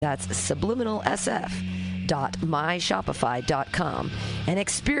That's subliminalsf.myshopify.com and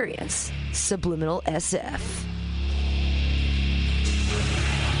experience Subliminal SF.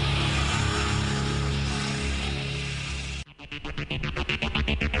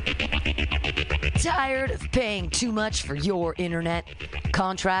 Tired of paying too much for your internet?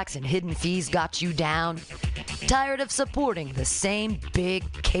 Contracts and hidden fees got you down? Tired of supporting the same big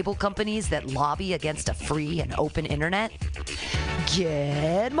cable companies that lobby against a free and open internet?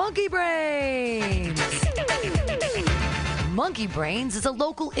 Get Monkey Brains! Monkey Brains is a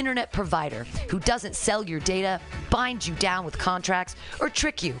local internet provider who doesn't sell your data, bind you down with contracts, or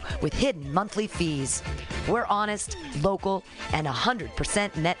trick you with hidden monthly fees. We're honest, local, and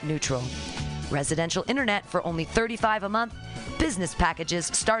 100% net neutral. Residential internet for only $35 a month, business packages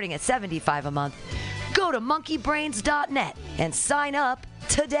starting at $75 a month. Go to monkeybrains.net and sign up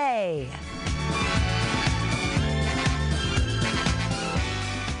today.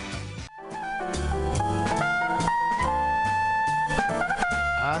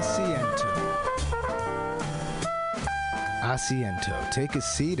 Asiento. Take a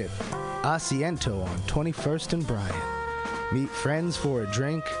seat at Asiento on 21st and Bryant. Meet friends for a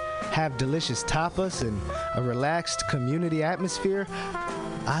drink, have delicious tapas, and a relaxed community atmosphere.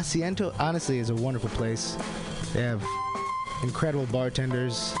 Asiento, honestly, is a wonderful place. They have incredible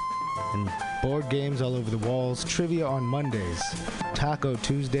bartenders and board games all over the walls, trivia on Mondays, Taco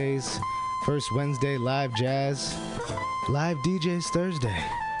Tuesdays, First Wednesday live jazz, live DJs Thursday,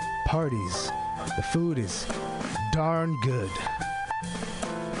 parties. The food is darn good.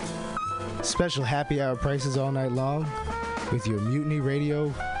 Special happy hour prices all night long with your Mutiny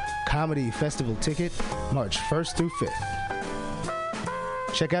Radio Comedy Festival ticket, March 1st through 5th.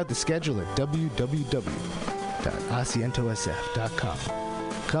 Check out the schedule at www.asientosf.com.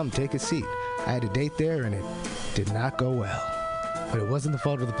 Come take a seat. I had a date there and it did not go well. But it wasn't the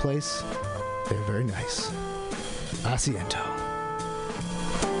fault of the place. They're very nice. Asiento.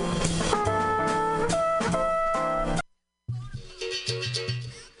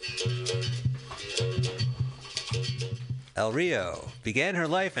 El Rio began her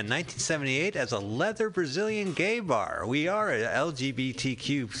life in 1978 as a leather Brazilian gay bar. We are an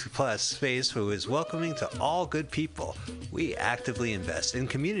LGBTQ plus space who is welcoming to all good people. We actively invest in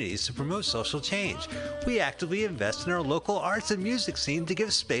communities to promote social change. We actively invest in our local arts and music scene to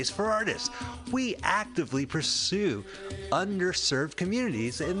give space for artists. We actively pursue underserved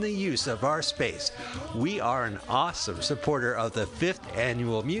communities in the use of our space. We are an awesome supporter of the 5th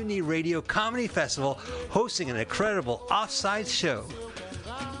annual Mutiny Radio Comedy Festival, hosting an incredible offside show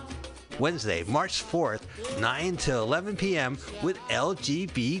Wednesday, March 4th, 9 to 11 p.m. with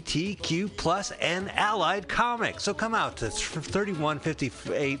LGBTQ plus and allied comics. So come out to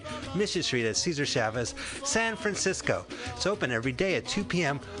 3158 Mission Street at Cesar Chavez, San Francisco. It's open every day at 2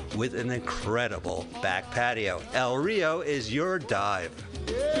 p.m. with an incredible back patio. El Rio is your dive.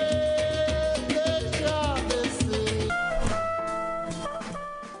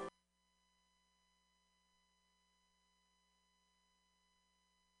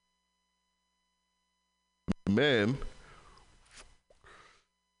 Man,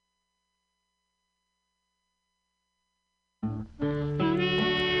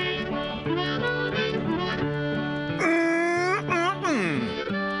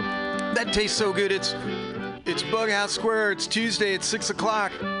 that tastes so good. It's BughouseSquare. It's Tuesday at 6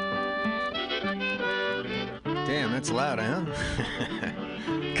 o'clock. Damn, that's loud, huh?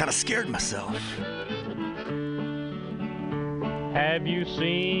 Kind of scared myself. Have you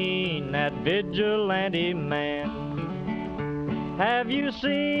seen that vigilante man? Have you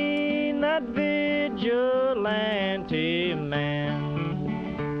seen that vigilante man?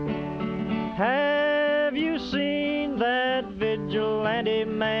 Have you seen that vigilante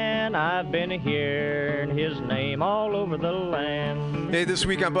man? I've been hearing his name all over the land. Hey, this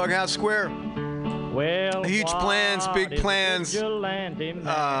week on BughouseSquare. Well, huge plans, big plans. It's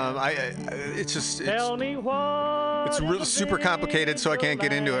really super complicated, so I can't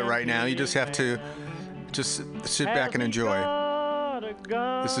get into it right now. You just have to just sit back and enjoy.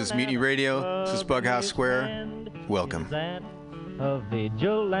 This is Mutiny Radio. This is BughouseSquare. Welcome. A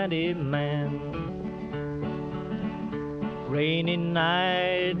vigilante man. Rainy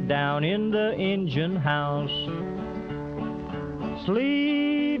night down in the engine house,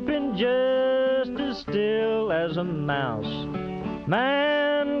 sleeping just as still as a mouse.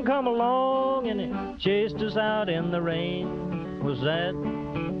 Man come along and he chased us out in the rain. Was that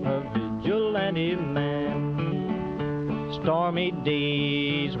a vigilante man? Stormy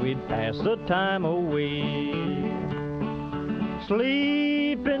days we'd pass the time away,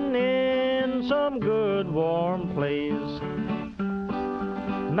 sleeping in some good warm place.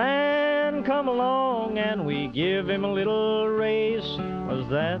 man come along and we give him a little race. Was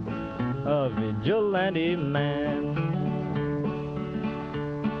that a vigilante man?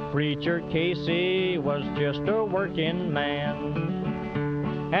 Preacher Casey was just a working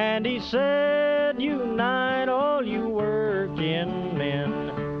man, and he said, unite all you working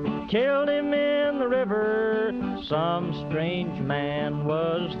men. Killed him in the river, some strange man.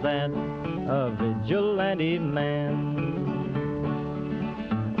 Was that a vigilante man?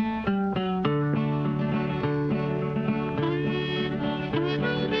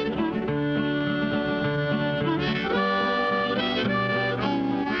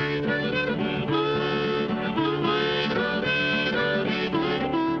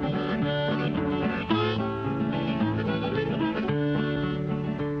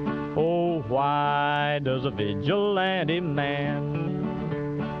 Why does a vigilante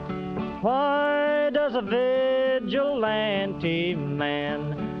man, why does a vigilante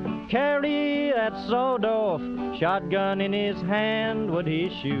man carry that sawed-off shotgun in his hand? Would he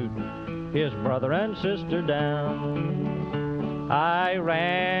shoot his brother and sister down? I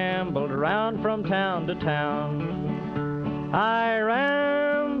rambled around from town to town, I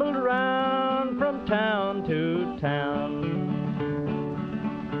rambled around from town to town,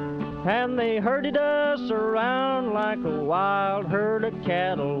 and they herded us around like a wild herd of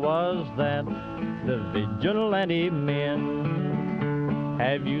cattle. Was that the vigilante men?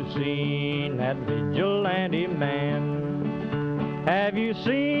 Have you seen that vigilante man? Have you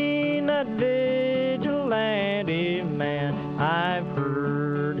seen that vigilante man? I've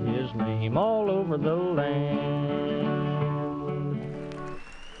heard his name all over the land.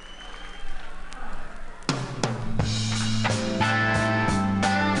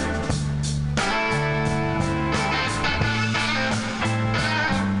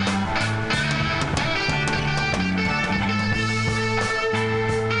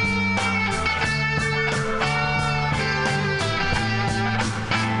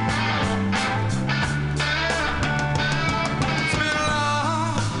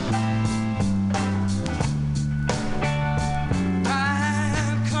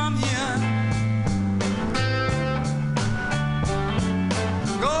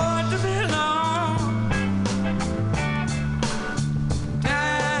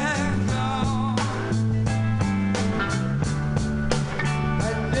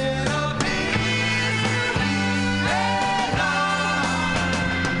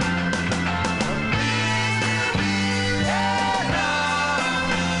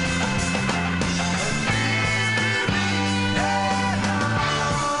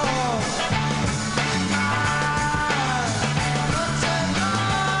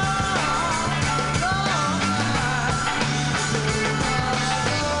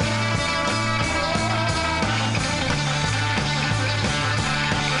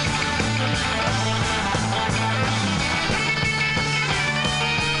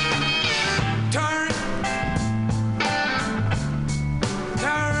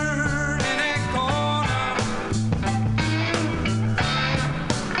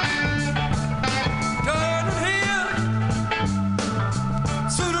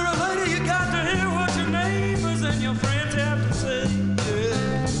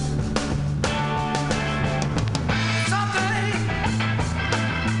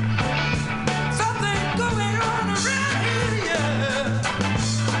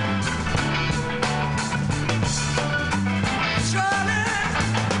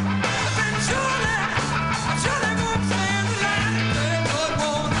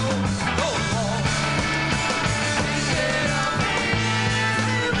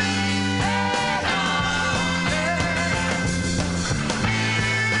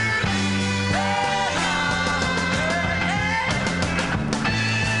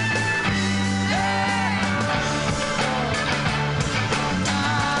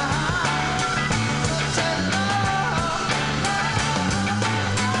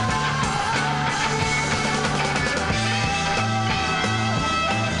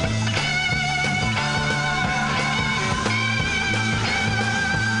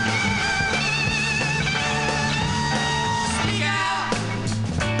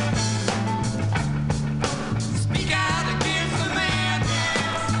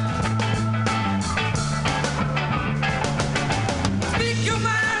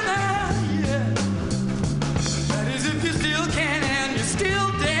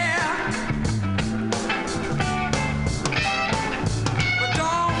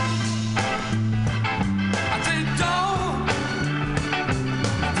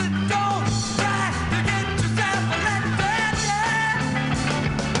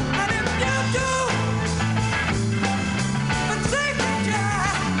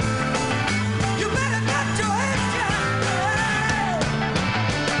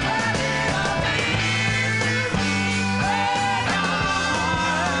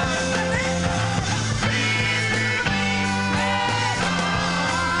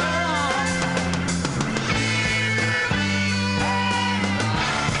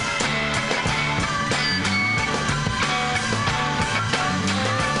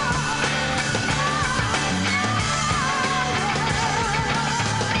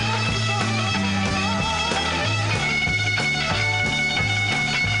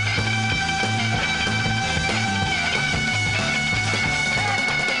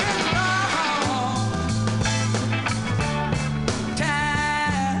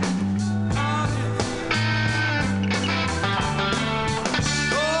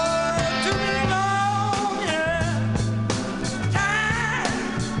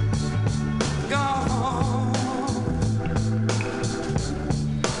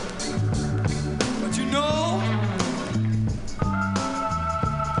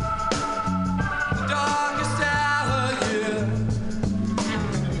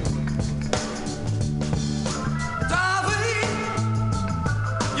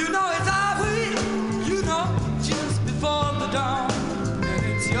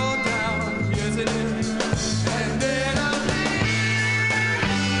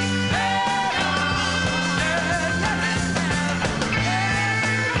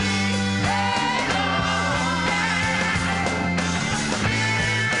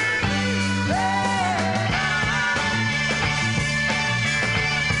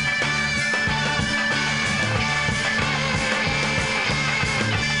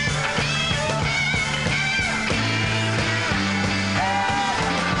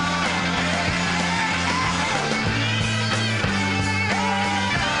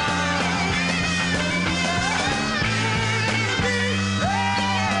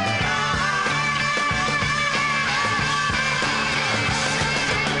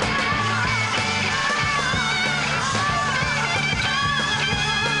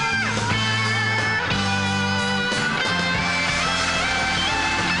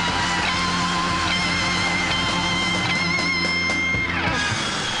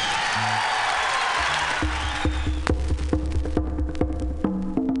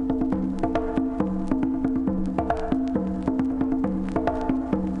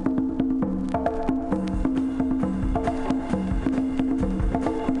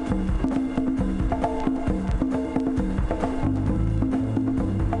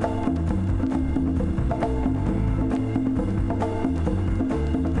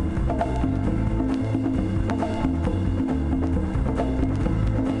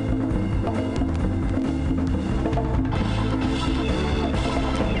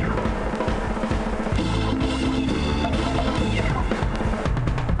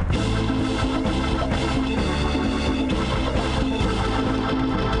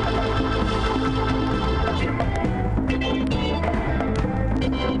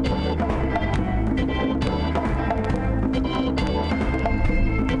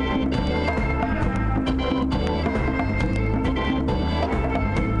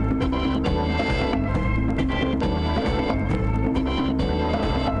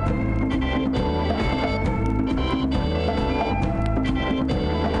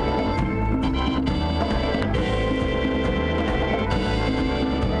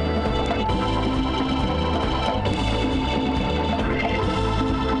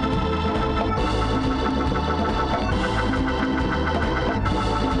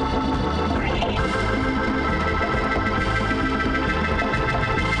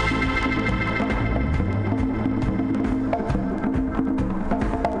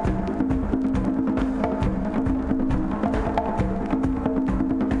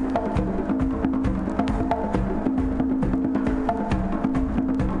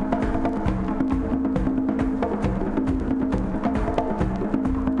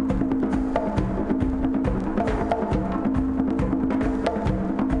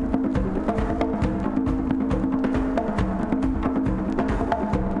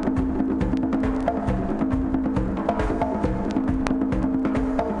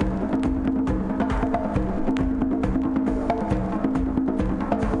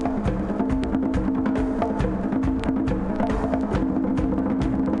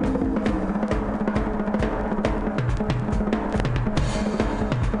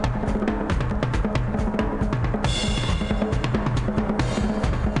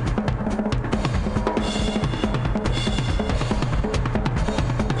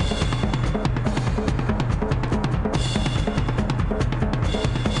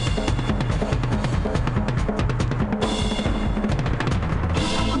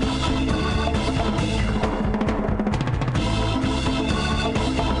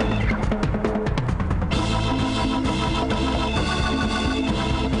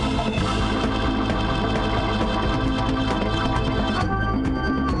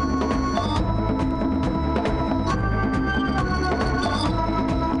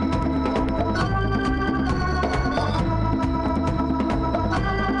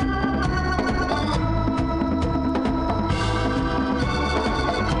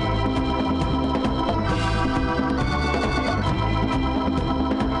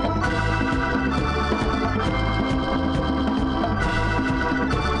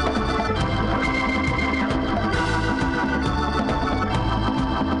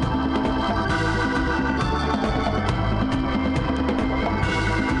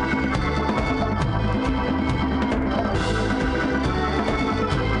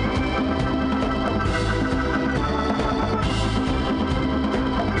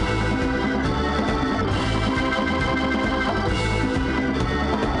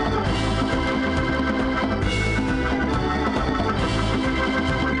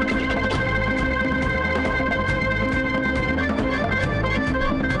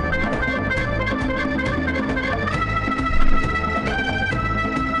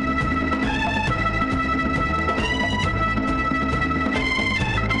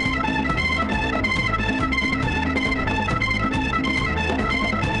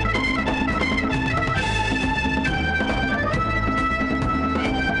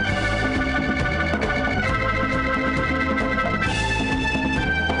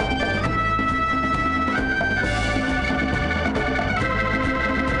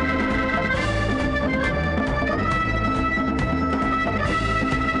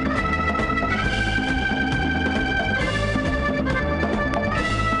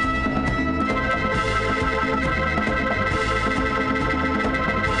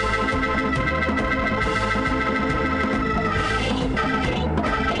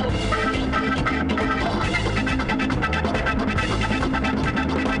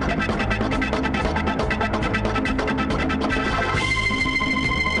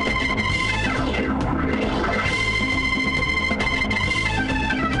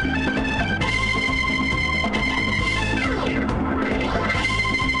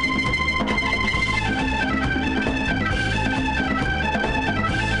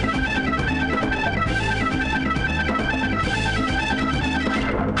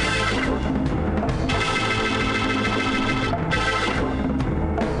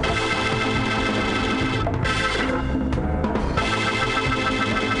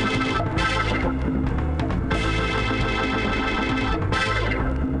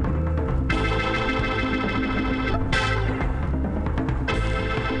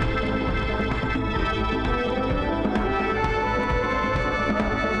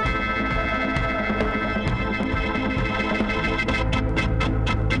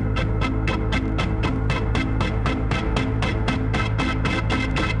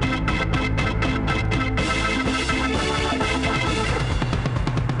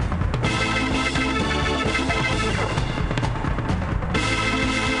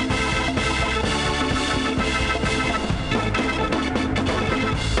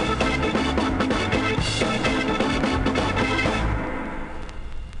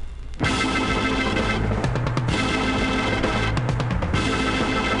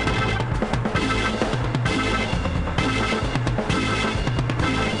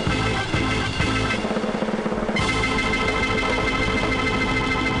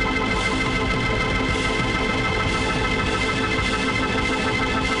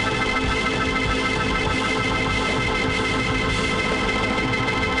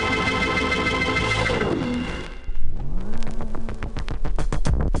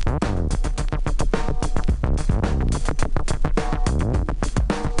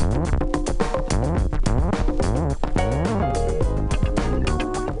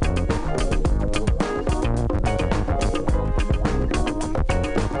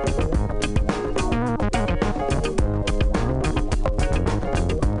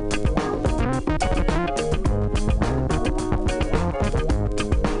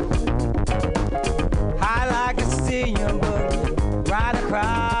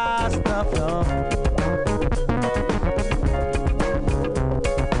 across the floor.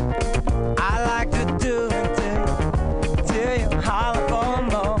 I like to do it till you holler for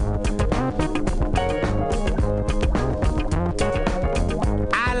more.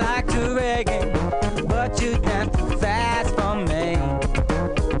 I like to reggae, but you dance too fast for me.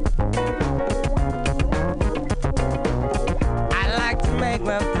 I like to make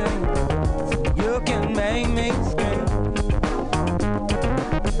love to you, so you can make me scream.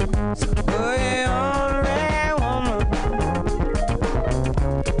 So boogie on, red woman,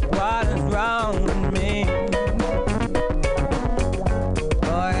 what is wrong with me?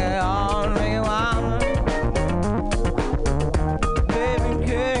 Boogie on, red woman, baby,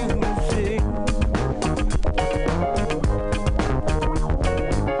 can you see?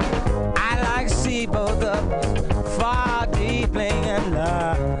 I like to see both of us far deeply in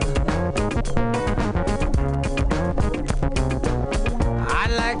love.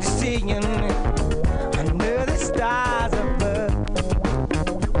 I'd like to see you under the stars above.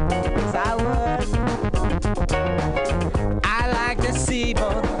 'Cause I would. I like to see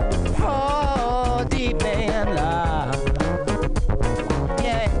both fall deeply in love.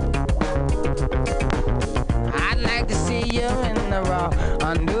 Yeah. I'd like to see you in the raw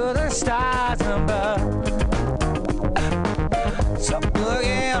under the stars above. So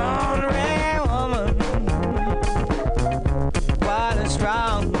boogie on, red woman, what is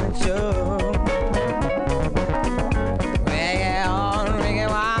wrong with you? Reggae on, reggae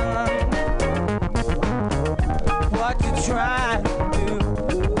woman, what you trying to do?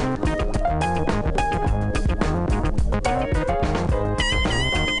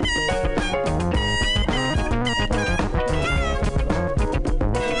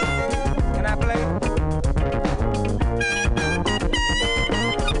 Can I play?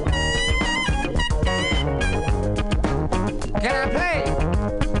 Can I play?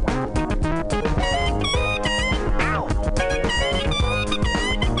 Ow!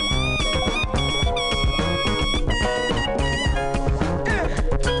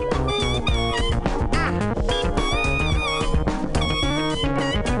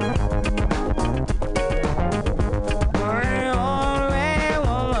 Bring on, red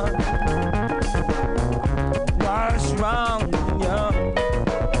woman, what's wrong with you?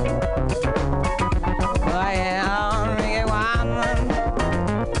 Bring on, red woman,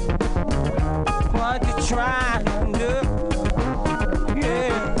 what you trying to do?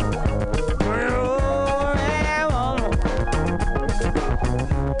 Yeah. Bring on, red woman,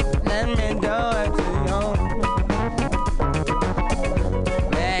 let me do it to you.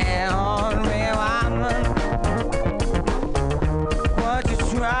 Bring on, red woman, what you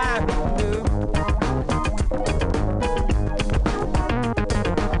trying to do?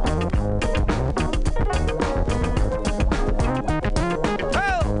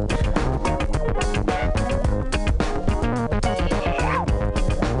 Oh!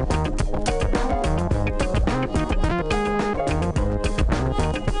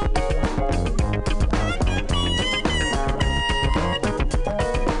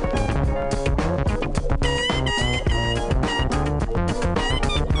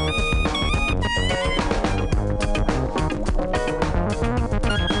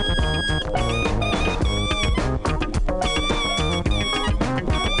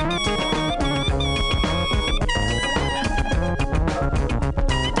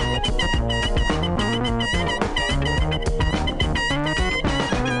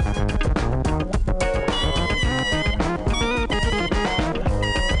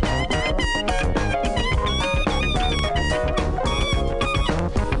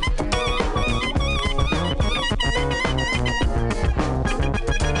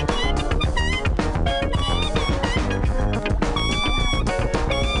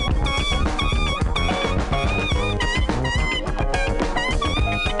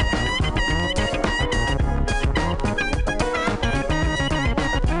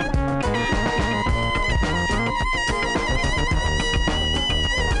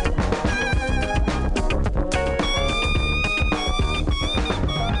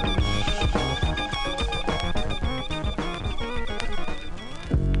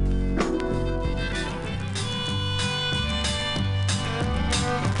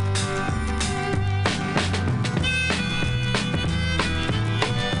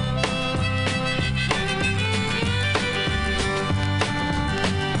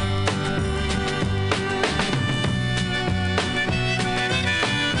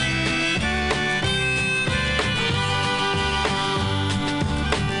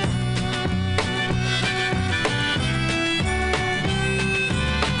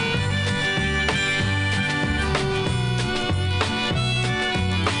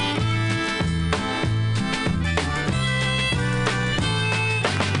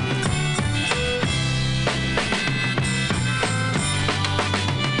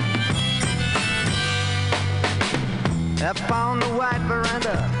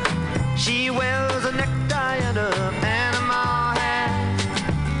 She wears a necktie and a Panama hat.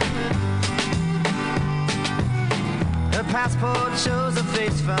 Her passport shows a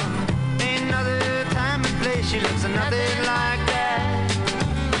face from another time and place. She looks nothing like that.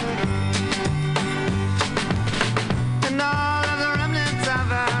 And all of the remnants of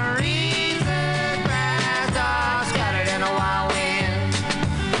her recent past are scattered in a wild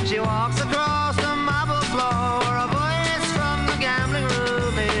wind. She walks across the marble floor where a voice from the gambling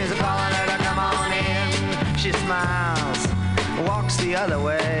room is calling her to come on in. She smiles, walks the other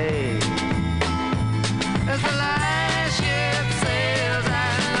way. As the last ship sails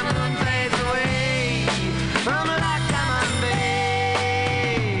and the moon fades away from Loch Lomond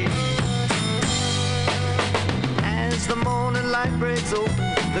Bay. As the morning light breaks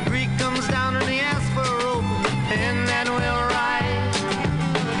open, the Greek comes down and he asks for a rope, and then we'll ride.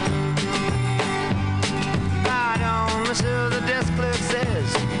 Right on, monsieur, the desk clerk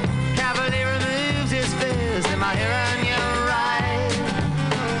says. Cavalier removes his fist. Am I hearing you right?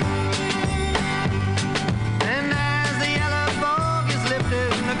 And as the yellow fog is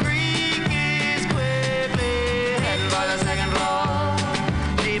lifted, the Greek is quickly heading for the second floor.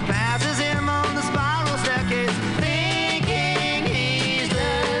 She passes him on the spiral staircase, thinking he's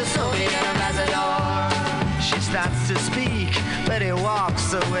the Soviet ambassador. She starts to speak, but he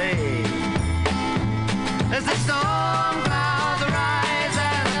walks away. As the storm clouds rise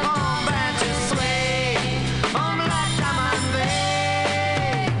and the palm branches sway on Loch Lomond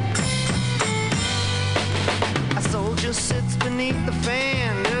Bay. A soldier sits beneath the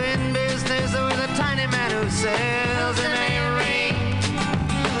fan, doing business with a tiny man who sells him a ring.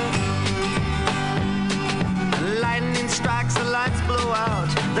 Lightning strikes, the lights blow out.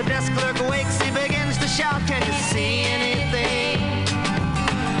 The desk clerk wakes, he begins to shout, "Can you see anything?"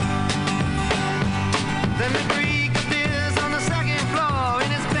 Then the Greek appears on the second floor in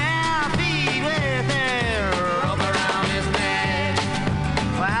his bare feet with a rope around his neck.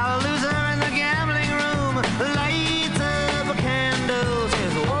 While a loser in the gambling room lights up a candle,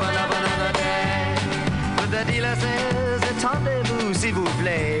 says, "Open up another deck." But the dealer says, "Attendez-vous, s'il vous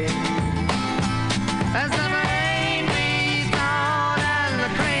plaît." As the rain beats down and the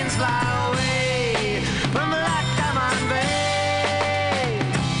cranes fly away from Loch Lomond Bay.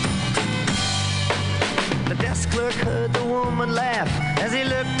 The desk clerk heard the woman laugh as he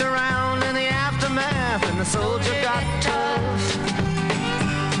looked around in the aftermath, and the soldier got tough.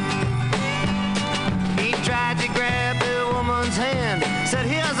 He tried to grab the woman's hand, said,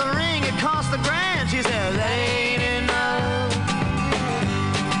 "Here's a ring, it cost $1,000." She said, "That ain't enough."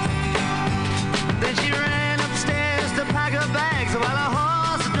 Then she ran upstairs to pack her bags while a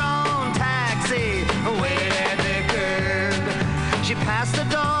horse-drawn taxi waited at the curb. She passed the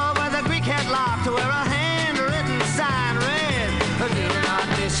door where the Greek had locked, where a handwritten sign read, "Do not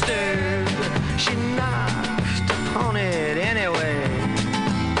disturb." She knocked upon it anyway.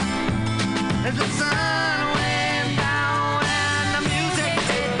 As the sun went down and the music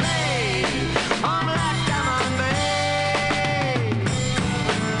played on Loch Lomond Bay.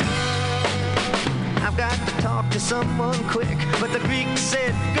 I've got to talk to someone quick, but the Greek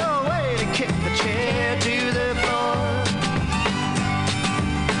said, "Go away," and kicked the chair to the floor.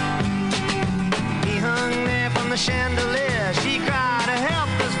 He hung there from the chandelier. She cried, "Help,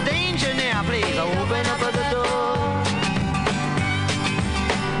 there's danger near, please open up the door."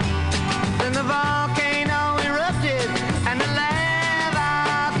 Then the volcano erupted and the lava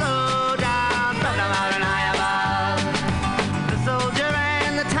flowed down from the mountain high above. The soldier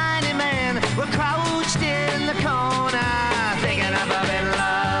and the tiny man were crouched in the corner, thinking of in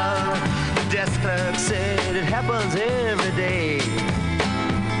love. The desk clerk said, "It happens every day."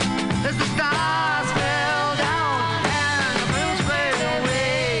 As the stars fell down and the moon faded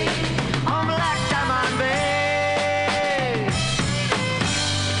away on Loch Lomond Bay.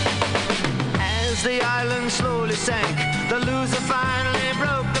 As the island slowly sank, the loser finally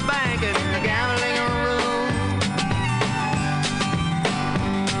broke the bank in the gambling room.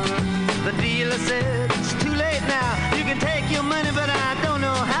 The dealer said, "It's too late now. You can take your money, but I don't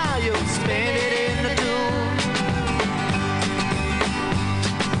know how you'll spend it in the tomb."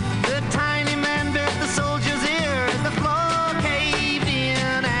 The tiny man bit the soldier's ear. The floor caved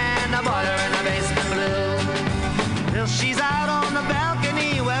in and the boiler in the basement blew. Till she's out on the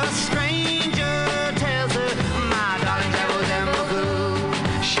balcony where a stranger tells her, "My darling, that was in Baku."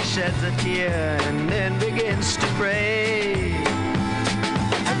 She sheds a tear and then begins to pray.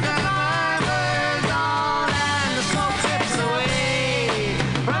 As the light burns on and the smoke drifts away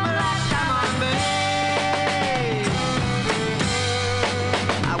from Loch Lomond Bay.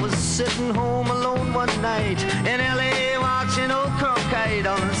 I was sitting home alone one night in L.A. watching old Cronkite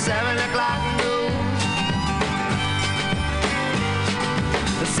on on 7 o'clock news.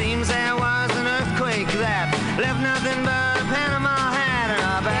 It seems there was an earthquake that left nothing but a Panama hat and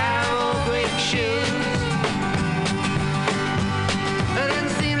a pair of old Greek shoes. It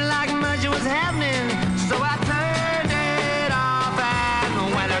didn't seem like much was happening, so I turned it off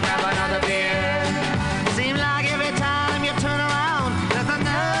and went to grab another beer. Seemed like every time you turn around, there's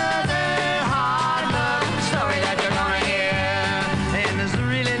another hard luck story that you're gonna hear. And there's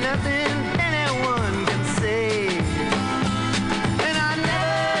really nothing anyone can say. And I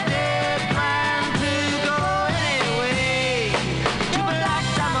never did plan to go anyway to Black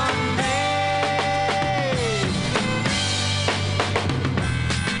Diamond Bay.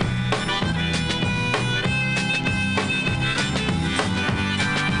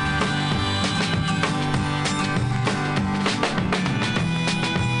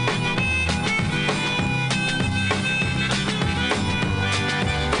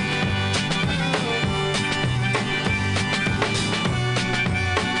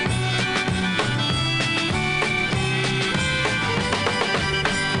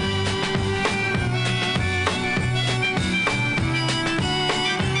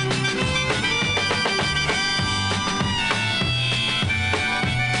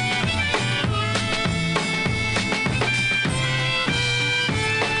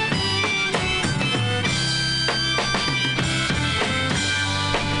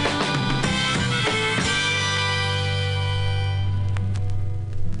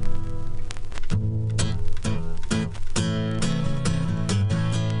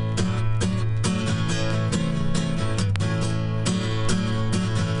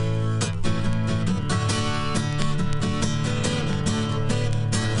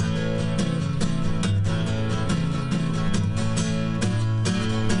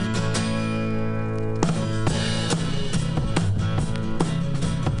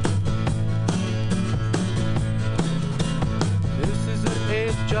 This is an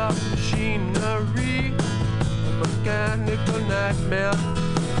age of machinery, a mechanical nightmare.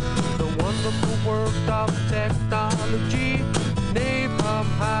 The wonderful world of technology, napalm,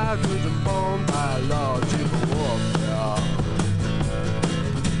 hydrogen bomb, biological warfare.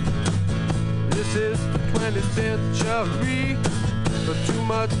 This is the 20th century, but too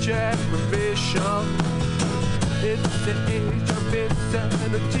much aggravation. It's the age of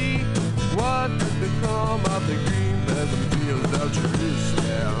insanity. What did become of the green pleasant fields of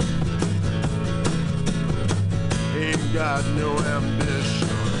Jerusalem? Ain't got no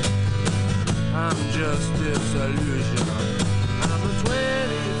ambition. I'm just disillusioned. I'm a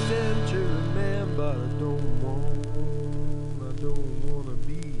 20th century man, but I don't wanna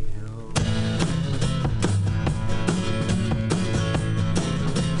be him.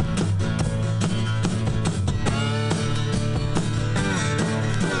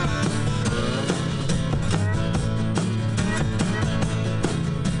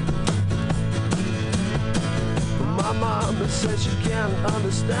 My mama says she can't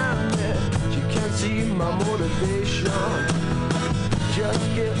understand me. She can't see my motivation. Just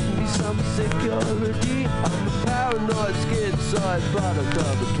give me some security. I'm a paranoid schizoid product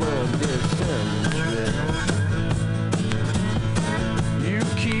of the 20th century. You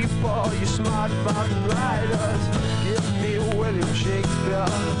keep all your smart mountain riders. Give me William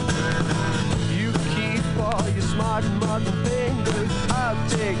Shakespeare. You keep all your smart modern fingers. I'll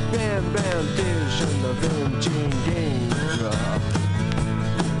take Bam Bam Dish and the Vinci Games.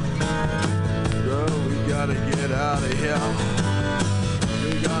 Girl, we gotta get out of here.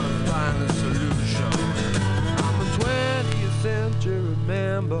 We gotta find a solution. I'm a 20th century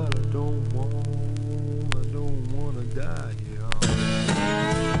man, but I don't wanna die here.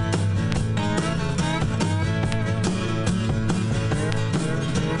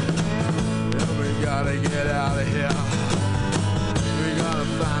 Yeah, we gotta get out of here. We gotta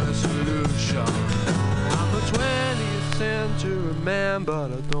find a solution. I'm a 20th century man, but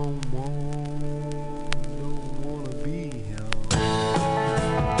I don't wanna be here.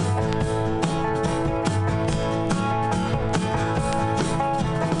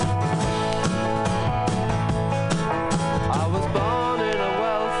 I was born in a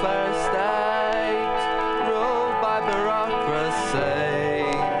welfare state, ruled by bureaucracy,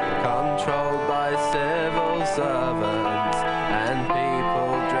 controlled by civil servants and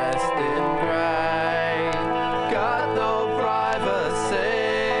people dressed in grey. Got no privacy,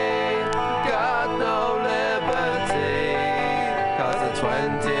 got no liberty, 'cause the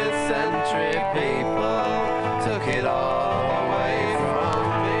 20th century people took it all away from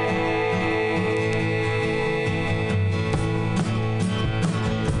me.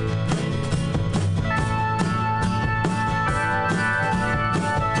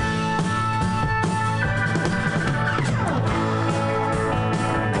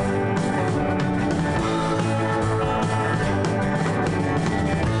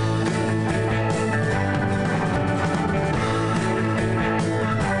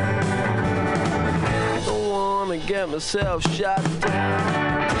 get myself shot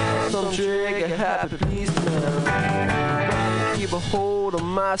down. Some trick, a happy policeman. Got to keep a hold of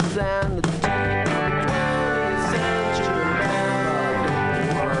my sanity. 20th century man, I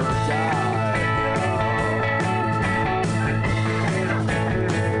don't wanna die.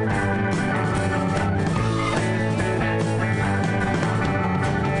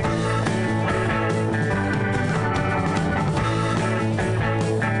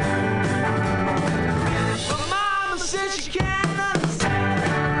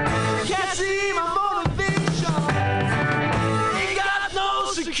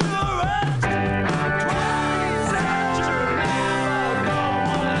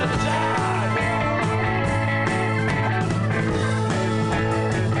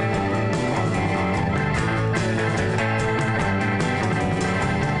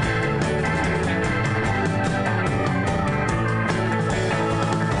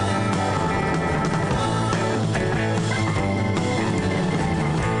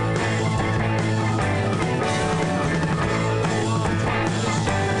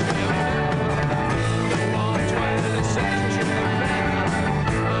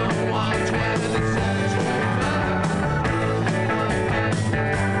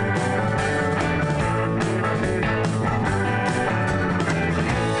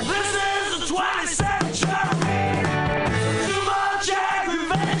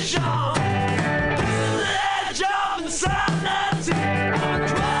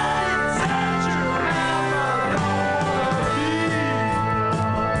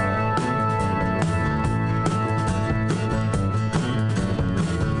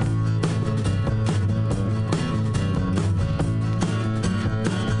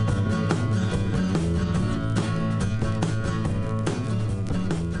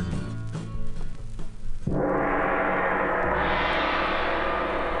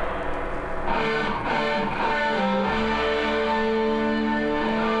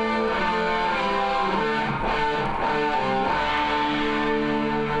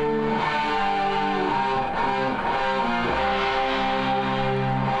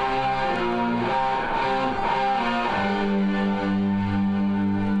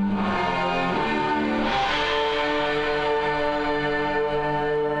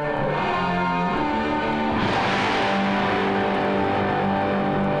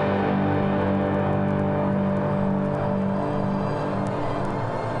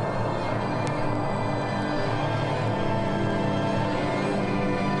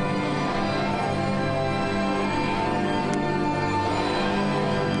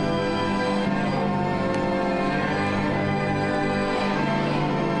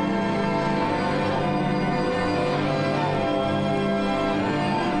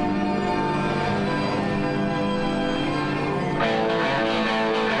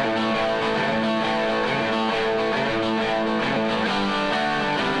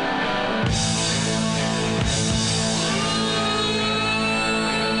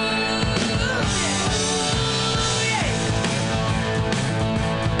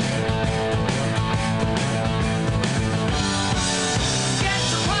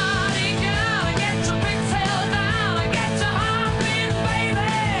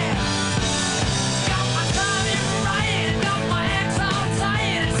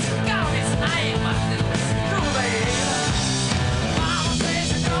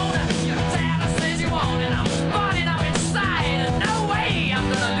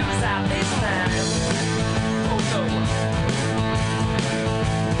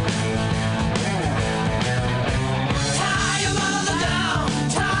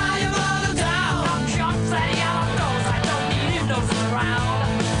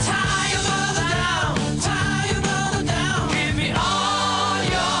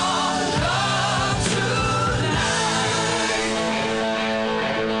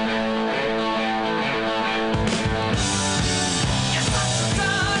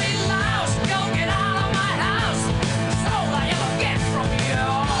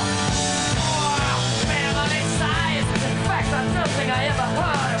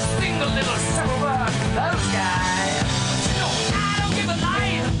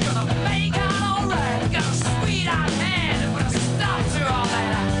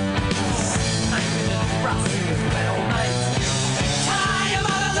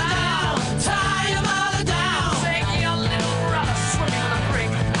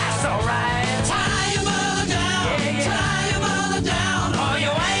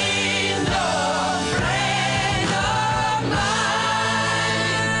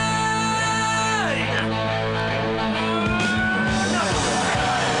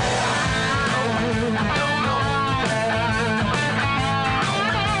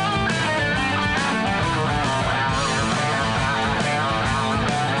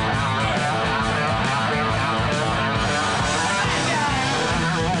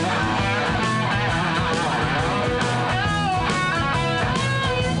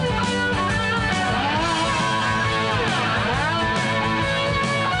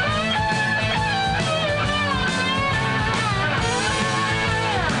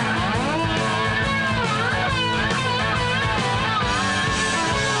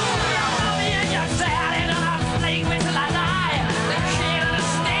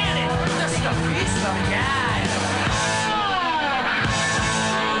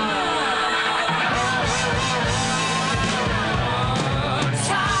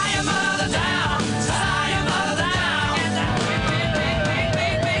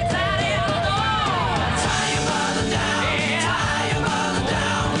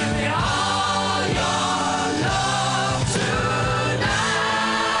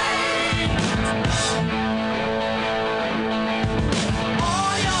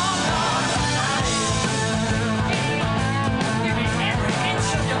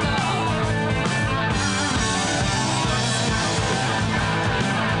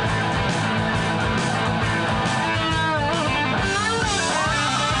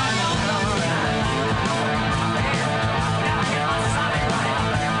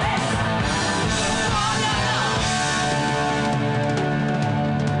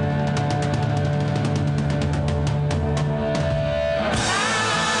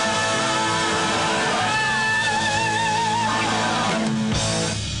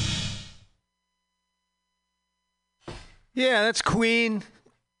 Yeah, that's Queen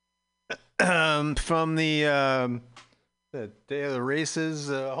from the Day of the Races.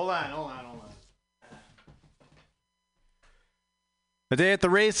 Hold on. The Day at the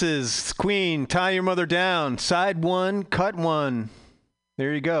Races, Queen, Tie Your Mother Down, side one, cut one.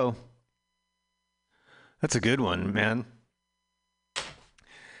 There you go. That's a good one, man.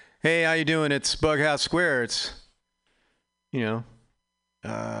 Hey, how you doing? It's BughouseSquare. It's, you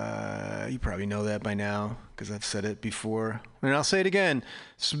probably know that by now because I've said it before, and I'll say it again.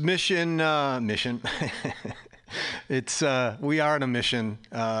 It's mission. It's we are on a mission,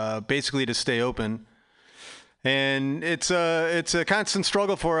 basically to stay open. And it's a constant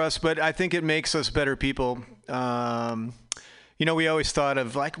struggle for us, but I think it makes us better people. We always thought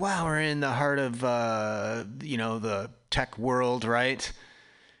of like, wow, we're in the heart of, the tech world, right?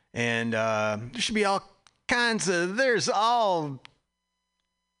 And there should be there's all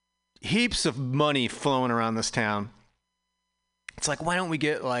heaps of money flowing around this town. It's like, why don't we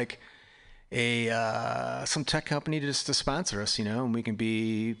get like some tech company just to sponsor us, and we can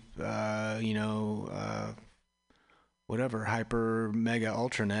be, whatever, hyper, mega,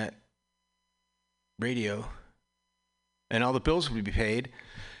 ultranet radio, and all the bills would be paid.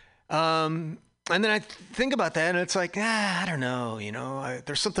 And then I think about that, and it's like, I don't know,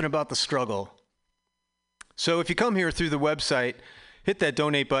 there's something about the struggle. So if you come here through the website, hit that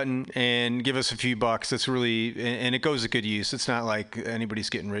donate button and give us a few bucks. That's really, and it goes to good use. It's not like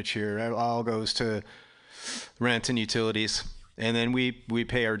anybody's getting rich here. It all goes to rent and utilities. And then we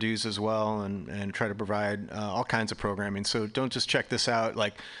pay our dues as well and try to provide all kinds of programming. So don't just check this out.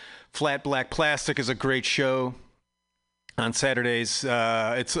 Like Flat Black Plastic is a great show on Saturdays.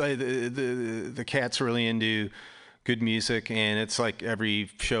 It's the cat's really into good music, and it's like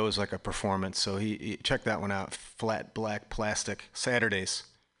every show is like a performance. So he check that one out. Flat Black Plastic Saturdays.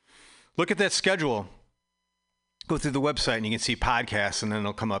 Look at that schedule. Go through the website and you can see podcasts, and then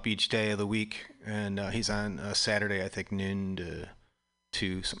they'll come up each day of the week. And he's on Saturday, I think, noon to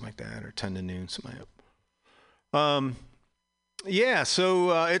 2, something like that, or 10 to noon, something like that. Yeah,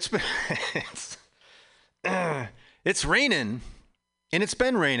 so it's been it's raining, and it's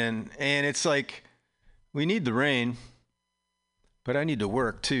been raining, and it's like we need the rain, but I need to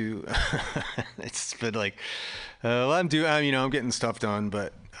work too. It's been like, I'm getting stuff done,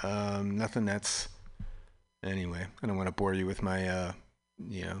 but nothing that's. Anyway, I don't want to bore you with my,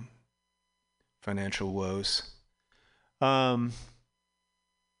 financial woes. But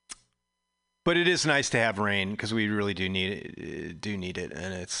it is nice to have rain because we really do need it,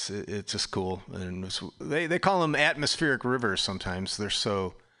 and it's just cool. And they call them atmospheric rivers sometimes. They're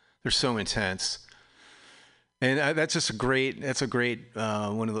so intense, and that's a great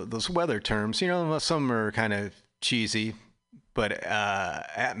one of those weather terms. Some are kind of cheesy. But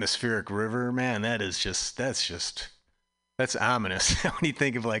atmospheric river, man, that's ominous. When you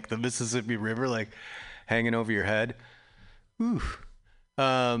think of like the Mississippi River, like hanging over your head. Ooh.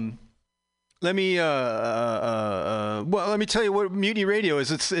 Let me tell you what Mutiny Radio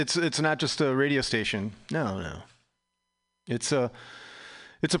is. It's not just a radio station. No. It's a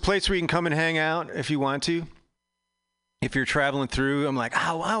place where you can come and hang out if you want to. If you're traveling through, I'm like, I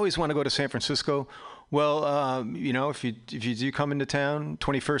always want to go to San Francisco. Well, if you do come into town,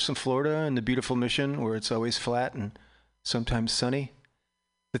 21st in Florida, in the beautiful Mission, where it's always flat and sometimes sunny.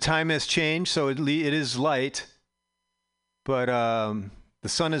 The time has changed, so it is light, but the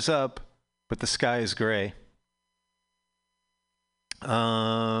sun is up, but the sky is gray.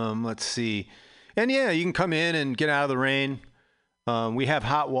 Let's see, and yeah, you can come in and get out of the rain. We have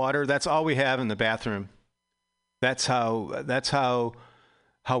hot water. That's all we have in the bathroom. That's how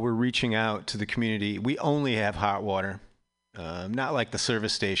we're reaching out to the community. We only have hot water. Not like the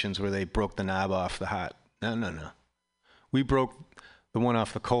service stations where they broke the knob off the hot. No. We broke the one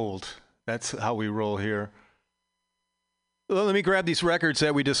off the cold. That's how we roll here. Well, let me grab these records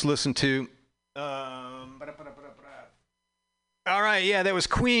that we just listened to. All right, yeah, that was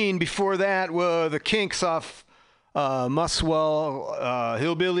Queen. Before that, the Kinks off Muswell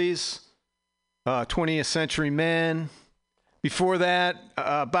Hillbillies, 20th Century Man. Before that,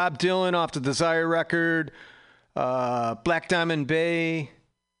 Bob Dylan off the Desire record, Black Diamond Bay.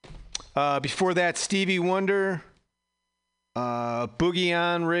 Before that, Stevie Wonder, Boogie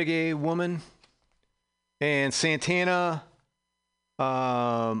on Reggae Woman, and Santana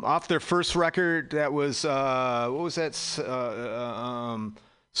off their first record. That was, what was that?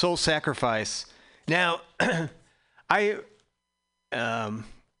 Soul Sacrifice. Now, I've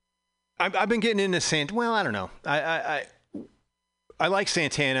been getting into Santana. Well, I don't know. I like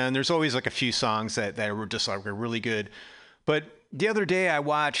Santana, and there's always like a few songs that were just like really good. But the other day I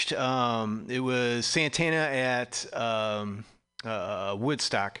watched, it was Santana at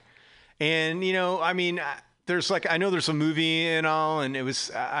Woodstock. And, you know, I mean, I know there's a movie and all, and it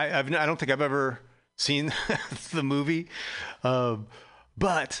was, I don't think I've ever seen the movie.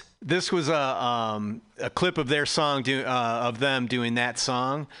 But this was a clip of their song, of them doing that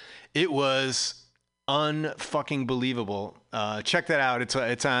song. It was unfucking believable. Check that out.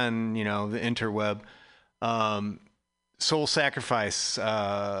 It's on, you know, the interweb. Soul Sacrifice,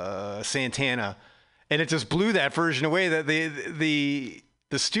 Santana, and it just blew that version away. That the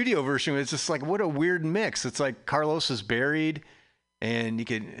studio version was just like, what a weird mix. It's like Carlos is buried, and you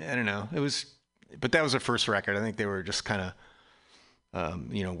could, I don't know. It was, but that was their first record. I think they were just kind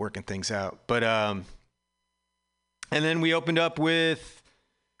of, you know, working things out. But and then we opened up with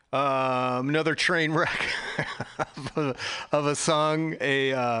another train wreck of a song,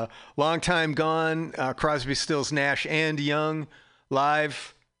 a long time gone, Crosby, Stills, Nash and Young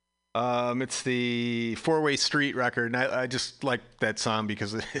live. It's the Four-Way Street record, and I just like that song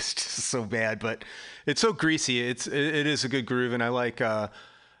because it's just so bad, but it's so greasy. It is a good groove, and I like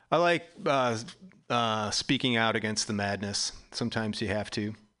speaking out against the madness. Sometimes you have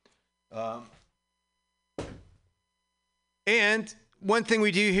to. And one thing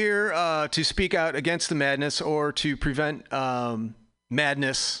we do here to speak out against the madness or to prevent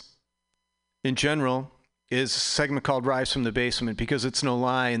madness in general is a segment called Rise from the Basement, because it's no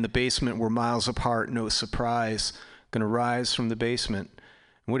lie. In the basement, we're miles apart, no surprise. Going to rise from the basement.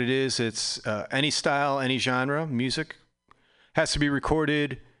 And what it is, it's any style, any genre, music has to be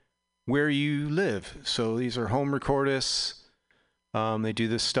recorded where you live. So these are home recordists. They do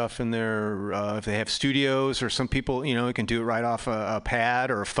this stuff in their, if they have studios, or some people, you know, you can do it right off a pad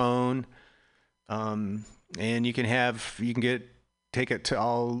or a phone. And you can take it to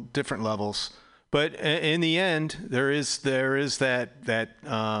all different levels. But in the end, there is that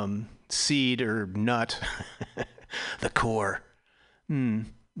seed or nut, the core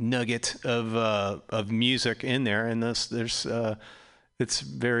nugget of music in there. And there's it's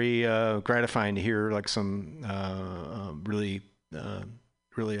very gratifying to hear like some really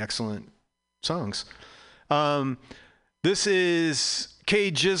excellent songs. This is K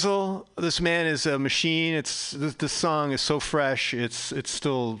Jizzle. This man is a machine. This song is so fresh. It's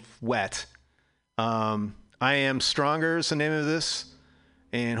still wet. I Am Stronger is the name of this.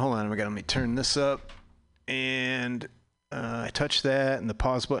 And hold on, let me turn this up. And I touch that, and the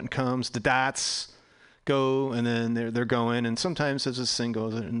pause button comes. The dots go, and then they're going. And sometimes as this thing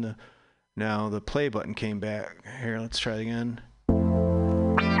goes, and now the play button came back. Here, let's try it again.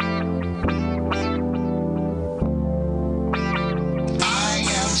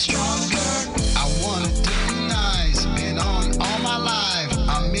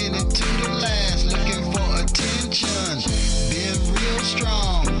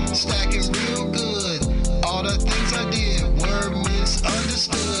 Stacking real good. All the things I did were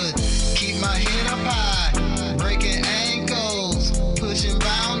misunderstood. Keep my head up high, breaking ankles, pushing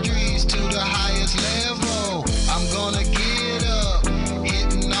boundaries to the highest level. I'm gonna get up,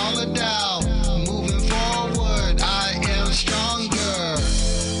 hitting all the doubt, moving forward. I am stronger.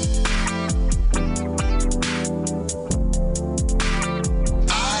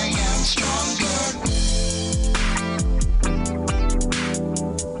 I am stronger.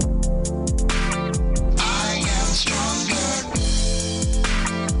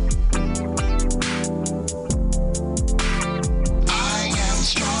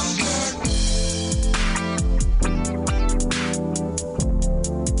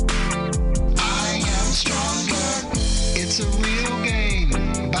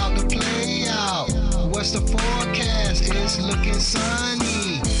 The forecast is looking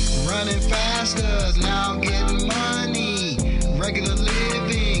sunny, running faster, now I'm getting money. Regular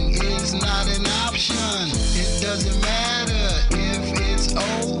living is not an option. It doesn't matter if it's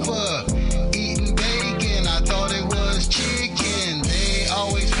over. Eating bacon, I thought it was chicken. They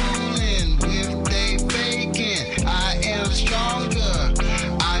always fooling with they faking. I am stronger,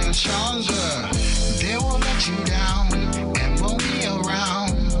 I am stronger. They will let you down and won't be around.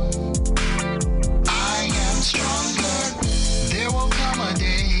 Stronger, there will come a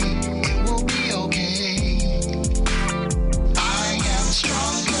day, it will be okay. I am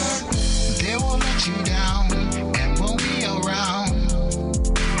stronger, they will let you down and won't be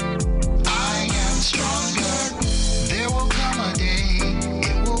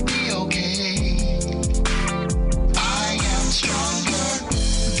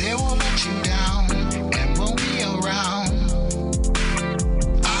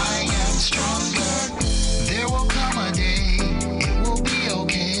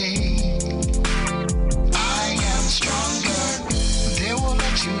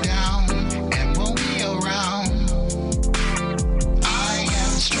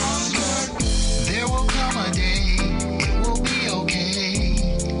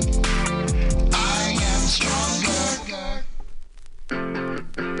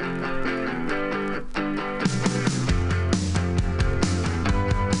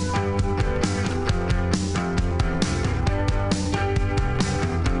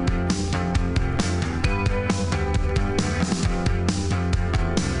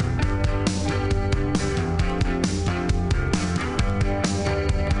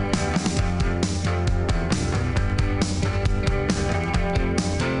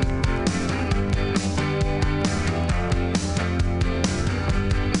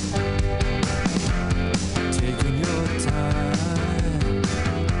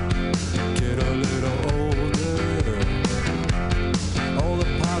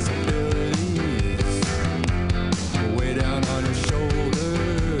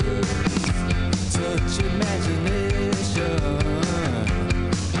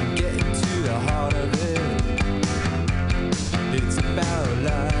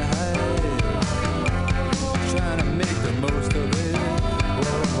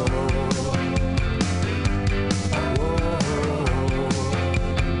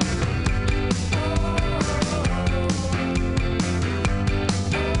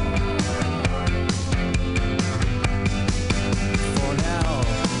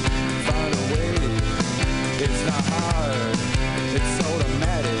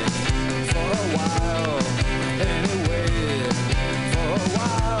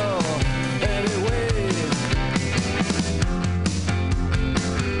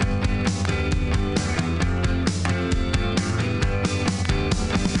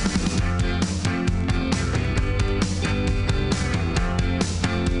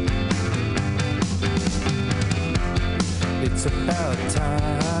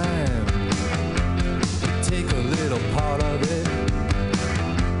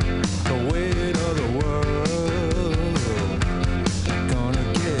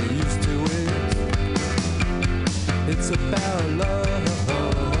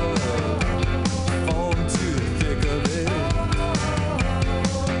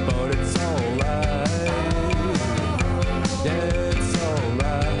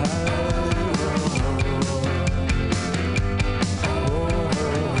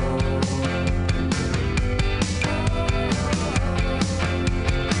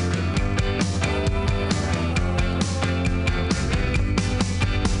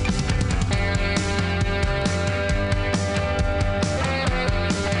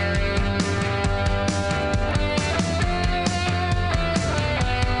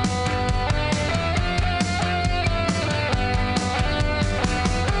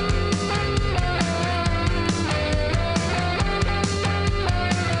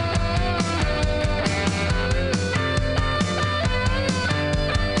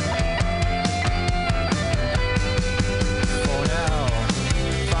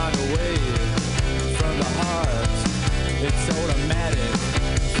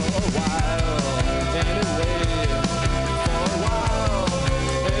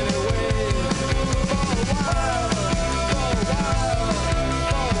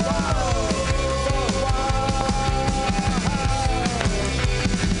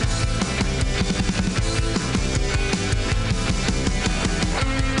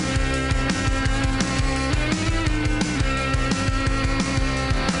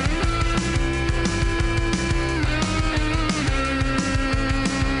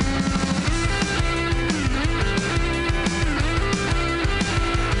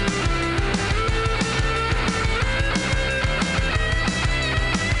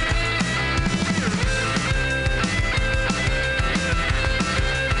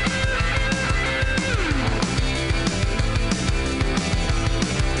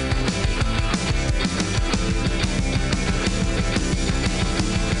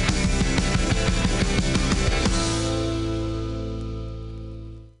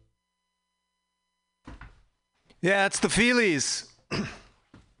Yeah, it's the Feelies.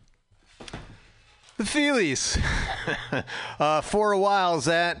 The Feelies. For a while, is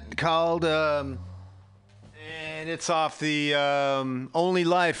that called? And it's off the Only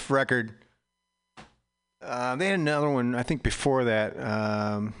Life record. They had another one, I think, before that.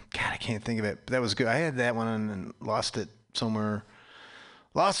 God, I can't think of it. But that was good. I had that one and lost it somewhere.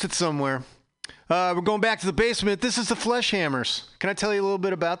 We're going back to the basement. This is the Fleshhammers. Can I tell you a little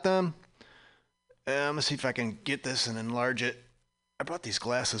bit about them? I'm going to see if I can get this and enlarge it. I brought these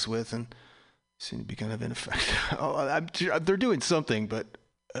glasses with and seem to be kind of ineffective. They're doing something, but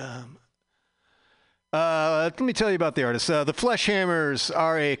let me tell you about the artists. The Fleshhammers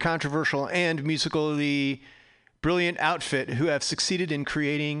are a controversial and musically brilliant outfit who have succeeded in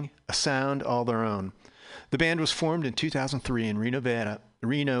creating a sound all their own. The band was formed in 2003 in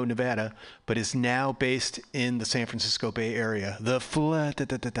Reno, Nevada, but is now based in the San Francisco Bay Area.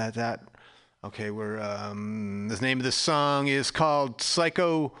 Okay, the name of this song is called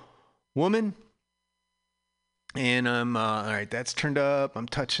Psycho Woman. And I'm, all right, that's turned up. I'm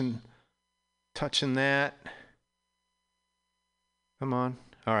touching that. Come on.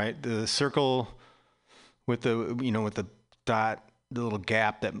 All right, the circle with the, with the dot, the little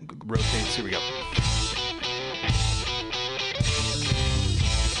gap that rotates. Here we go.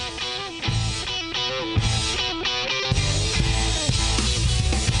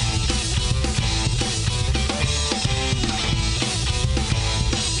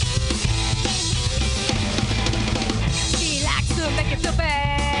 Make it feel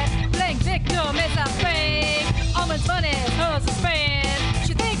bad. Playing victim is a thing. Almond's money, hers is spent.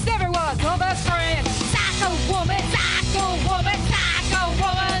 She thinks everyone's her best friend. Psycho woman, no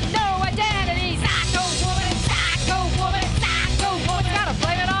identity. Psycho woman, gotta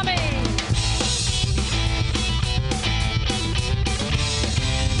blame it on me.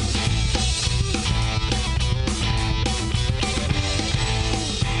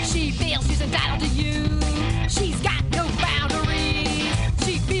 She feels she's entitled to you. She's got no boundaries.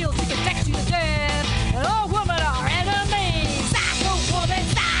 She feels she can text you to death. And all women are enemies. Psycho woman,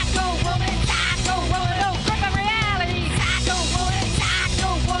 no grip of reality. Psycho woman,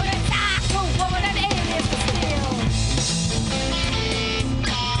 an alien for skill.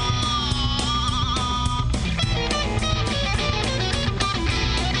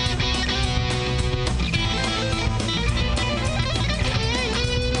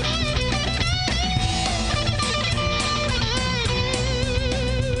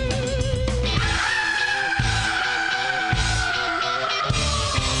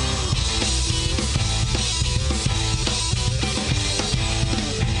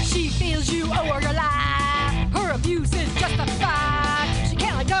 She feels you owe her your life. Her abuse is justified. She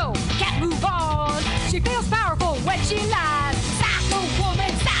can't let go, can't move on. She feels powerful when she lies. Psycho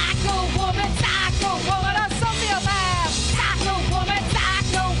woman, a sociopath. Psycho woman,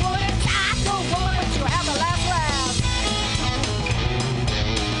 but you have the last laugh.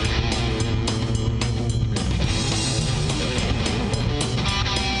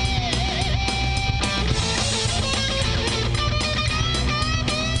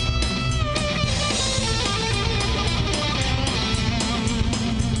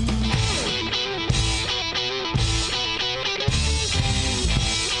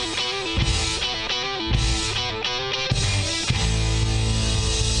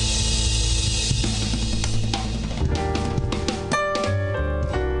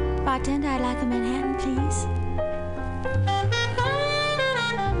 Bartender, I'd like a Manhattan, please.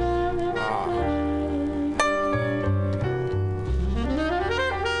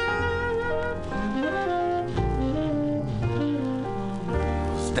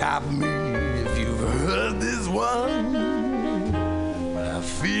 Stop me if you've heard this one. But I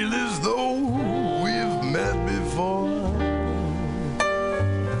feel as though we've met before.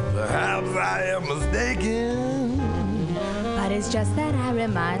 Perhaps I am mistaken. But it's just that I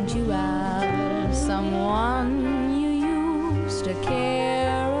remind you of someone you used to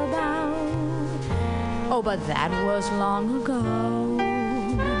care about. Oh, but that was long ago.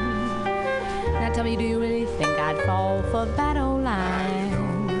 Now tell me, do you really think I'd fall for that old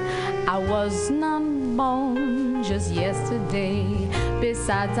line? I was not born just yesterday.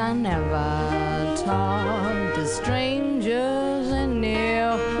 Besides, I never talked to strangers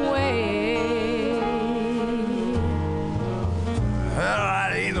anyway. Well,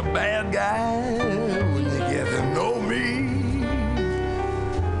 I ain't a bad guy when you get to know me.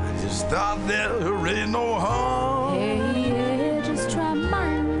 I just thought there ain't no harm. Hey, just try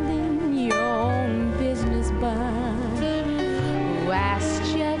minding your own business, bud. Who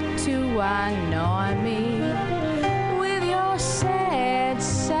asked you to annoy me with your sad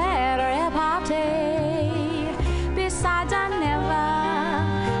repartee?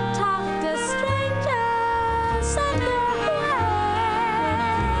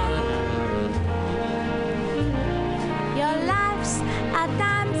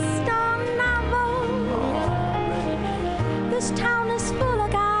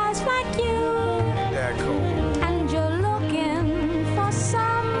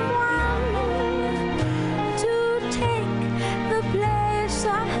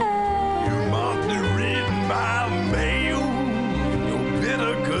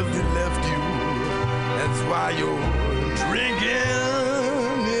 while you're drinking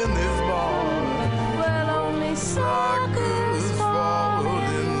in this bar. Well, only suckers fall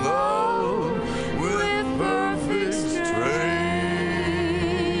in love with perfect strangers.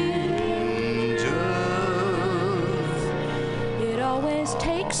 It always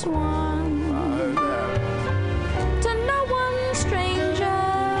takes one to know one stranger.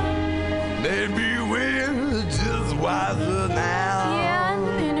 Maybe we're just wiser now. Yeah,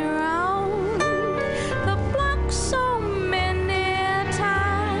 I've been around the block so many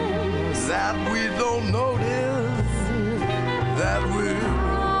times That we don't notice that we're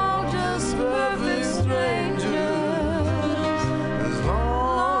all just perfect strangers. as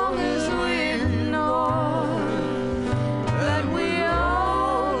long As we know that we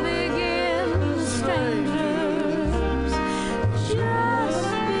all begin strangers just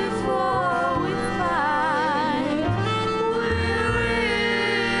before we find we're really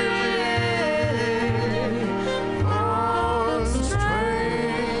all strangers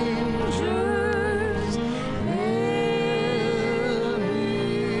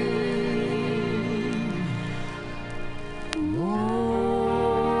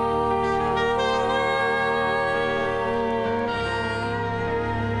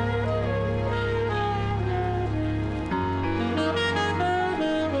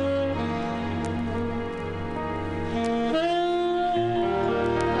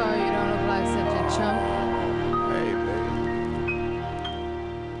Oh, you don't look like such a chump. Hey, baby.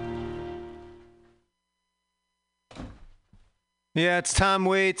 Yeah, it's Tom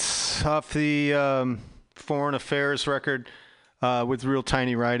Waits off the Foreign Affairs record with real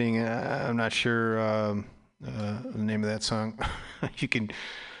tiny writing. I'm not sure the name of that song. You can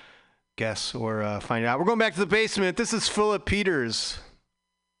guess or find out. We're going back to the basement. This is Philip Peters.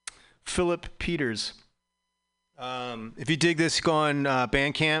 Philip Peters. If you dig this, go on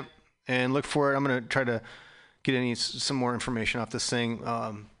Bandcamp and look for it. I'm going to try to get some more information off this thing.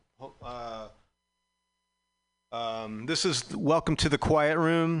 This is Welcome to the Quiet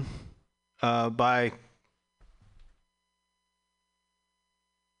Room by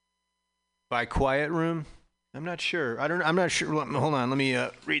Quiet Room. I'm not sure. I'm not sure. Hold on. Let me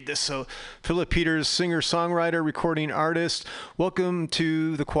read this. So, Philip Peters, singer, songwriter, recording artist. Welcome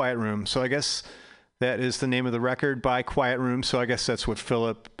to the Quiet Room. So I guess that is the name of the record, by Quiet Room. So I guess that's what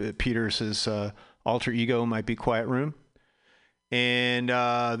Philip Peters' alter ego might be, Quiet Room. And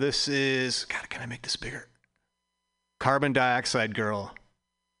this is, God, can I make this bigger? Carbon Dioxide Girl.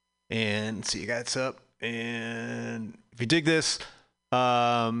 And see, you guys up. And if you dig this,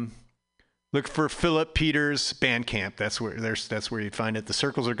 look for Philip Peters Bandcamp. That's where you'd find it. The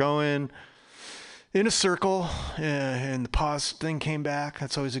circles are going in a circle, and the pause thing came back.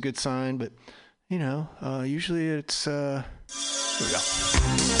 That's always a good sign. But you know, usually it's. Here we go.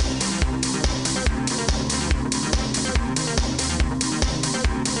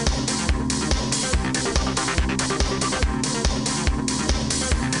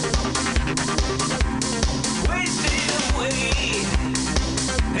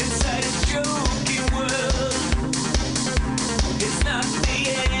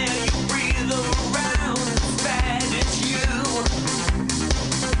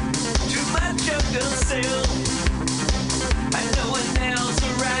 Yourself, and no one else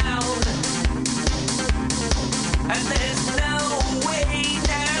around.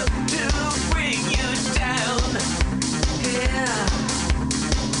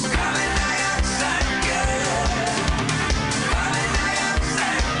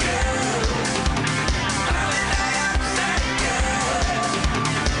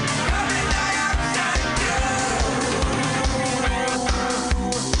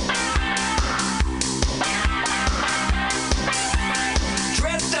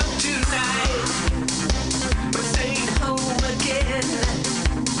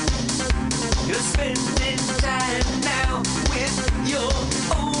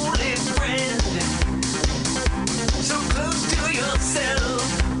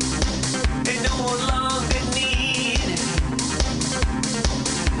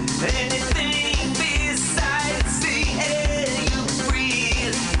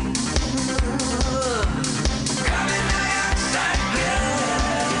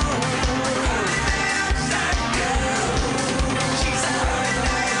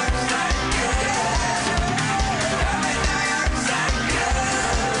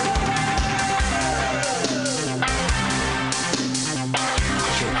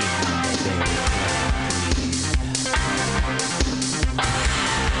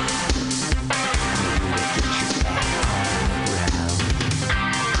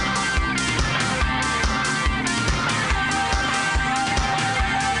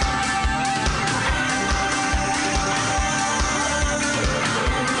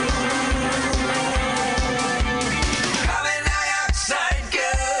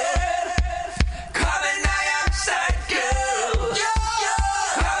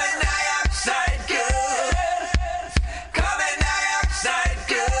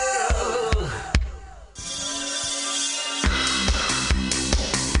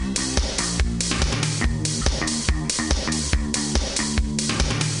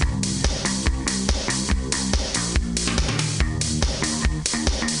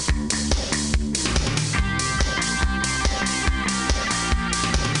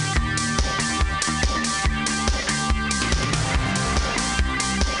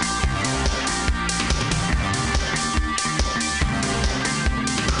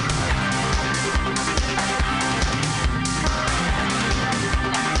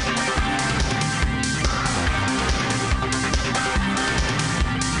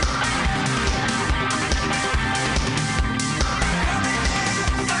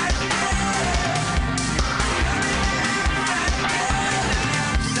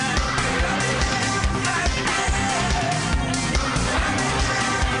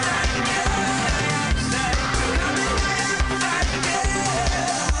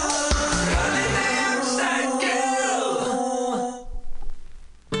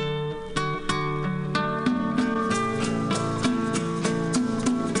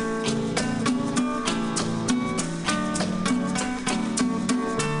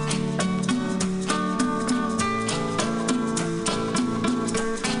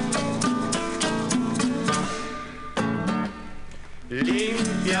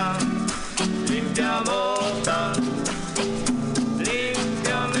 Limpia, limpia bota,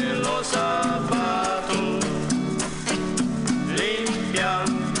 límpiame los zapatos. Limpia,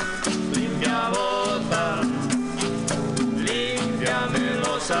 limpia bota, límpiame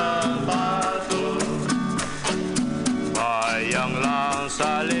los zapatos. Vayan las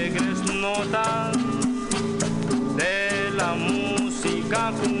alegres notas de la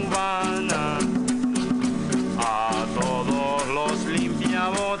música cubana a todos los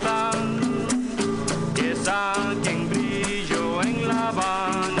limpiabotas que saquen brillo en La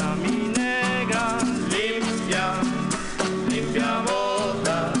Habana. Mi negra, limpia, limpia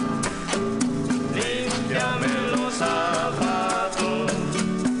bota, límpiame los zapatos.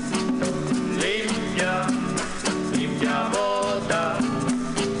 Limpia, limpia bota,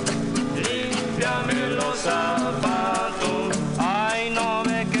 límpiame los zapatos. Ay, no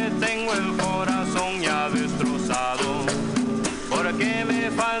ve que tengo el corazón ya destrozado, porque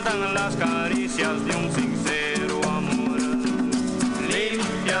me faltan las caricias de un sincero amor.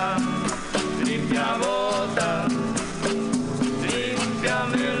 Limpia, limpia bota,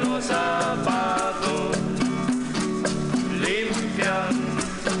 límpiame los zapatos. Limpia,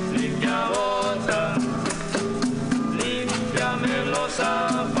 limpia bota, límpiame los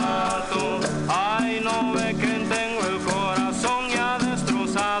zapatos. Ay, no ve que tengo el corazón ya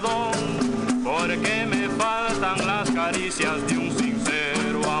destrozado, porque me faltan las caricias de un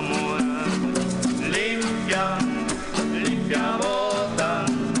sincero amor. Limpia, limpia bota,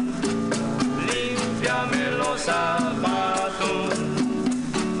 límpiame los zapatos.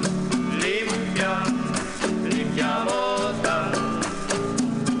 Limpia, limpia bota,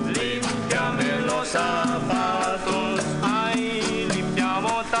 límpiame los zapatos. Ay, limpia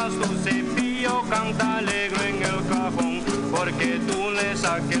botas, tu cepillo canta alegre en el cajón, porque tú le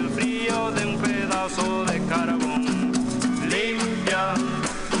saques el frío de un pedazo de carbón. Limpia,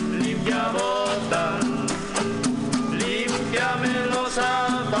 limpia bota, límpiame los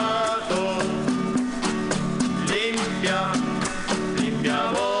zapatos. Limpia, limpia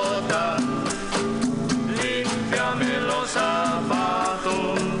bota, límpiame los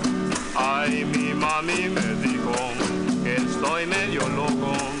zapatos. Ay, mi mami me dijo que estoy medio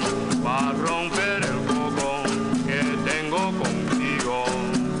loco para romper el coco que tengo contigo.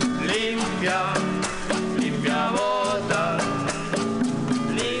 Limpia, limpia bota,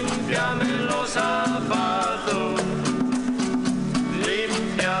 límpiame los zapatos.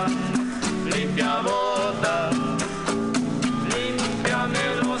 Limpia, limpia bota, límpiame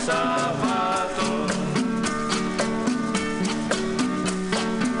los zapatos.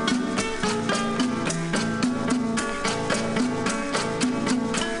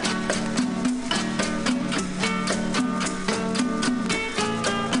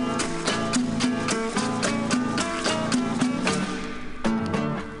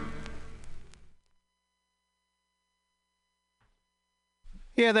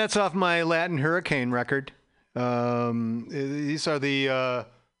 Yeah, that's off my Latin Hurricane record. These are the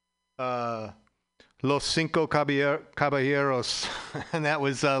Los Cinco Caballeros, and that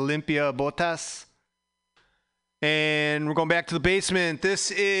was Limpia Botas. And we're going back to the basement. This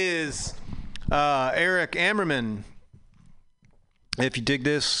is Eric Ammerman. If you dig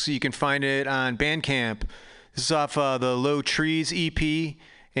this, you can find it on Bandcamp. This is off the Low Trees EP,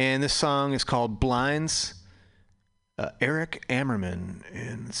 and this song is called Blinds. Eric Ammerman.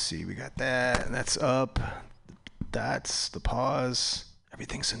 And let's see, we got that. And that's up. That's the pause.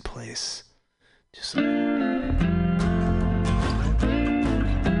 Everything's in place. Just These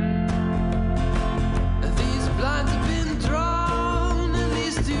blinds have been drawn at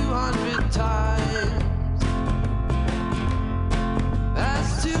least 200 times.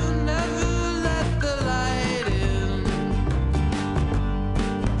 As to never let the light in.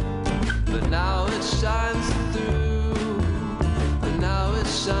 But now it shines through. Now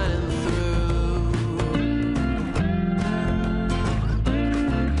it's shining through.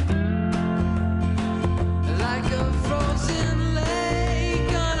 Like a frozen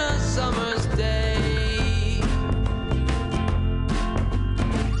lake on a summer's day.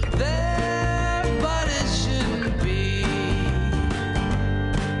 There, but it shouldn't be.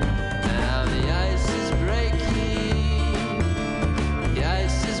 Now the ice is breaking. The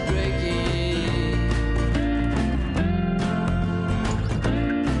ice is breaking.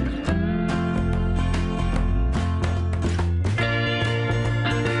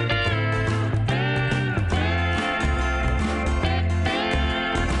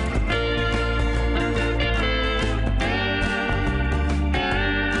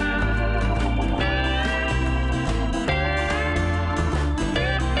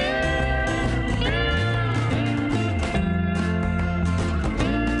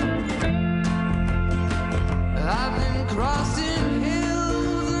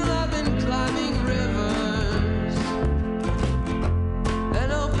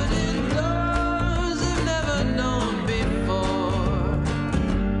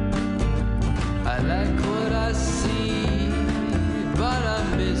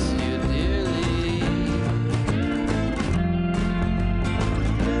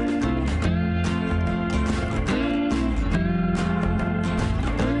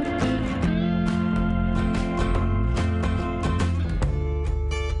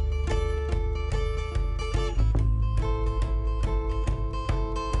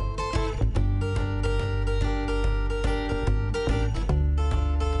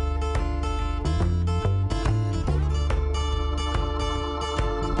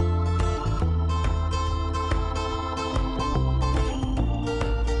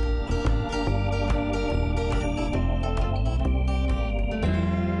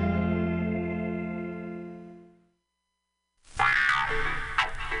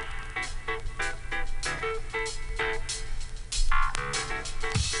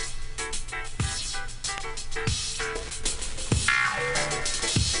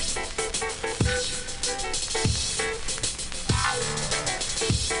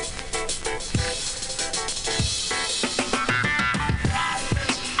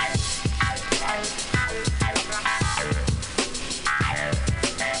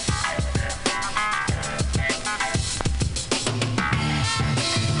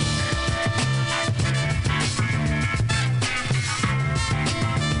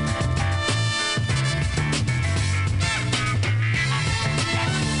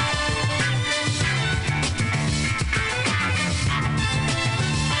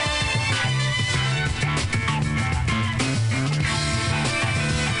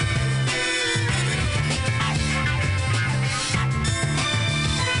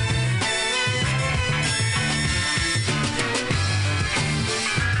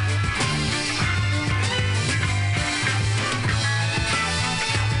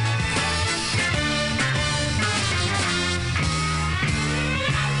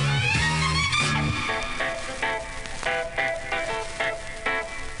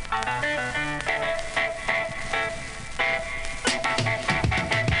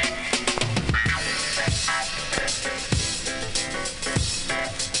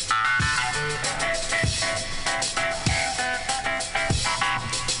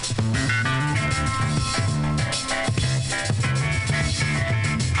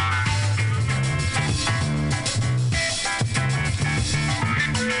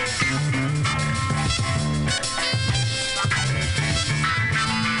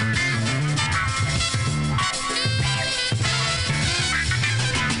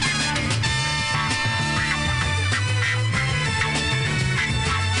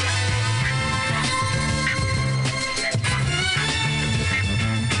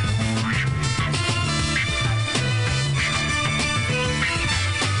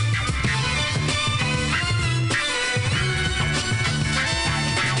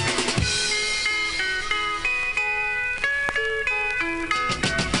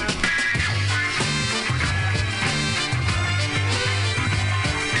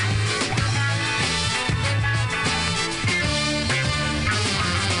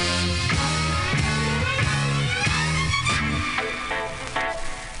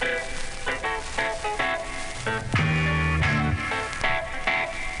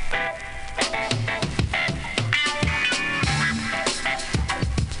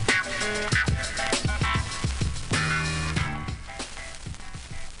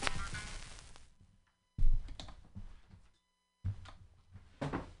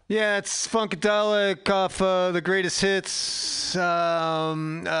 Yeah, it's Funkadelic off the greatest hits.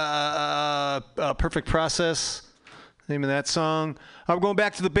 Perfect Process, name of that song. I'm going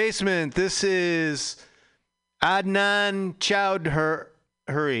back to the basement. This is Adnan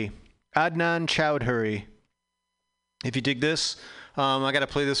Chowdhury. Adnan Chowdhury. If you dig this, I got to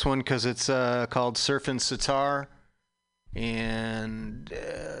play this one because it's called Surfin' Sitar. And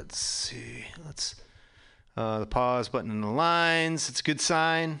let's see. The pause button in the lines. It's a good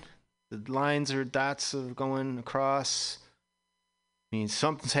sign. The lines or dots are going across. Means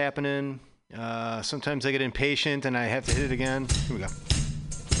something's happening. Sometimes I get impatient and I have to hit it again. Here we go.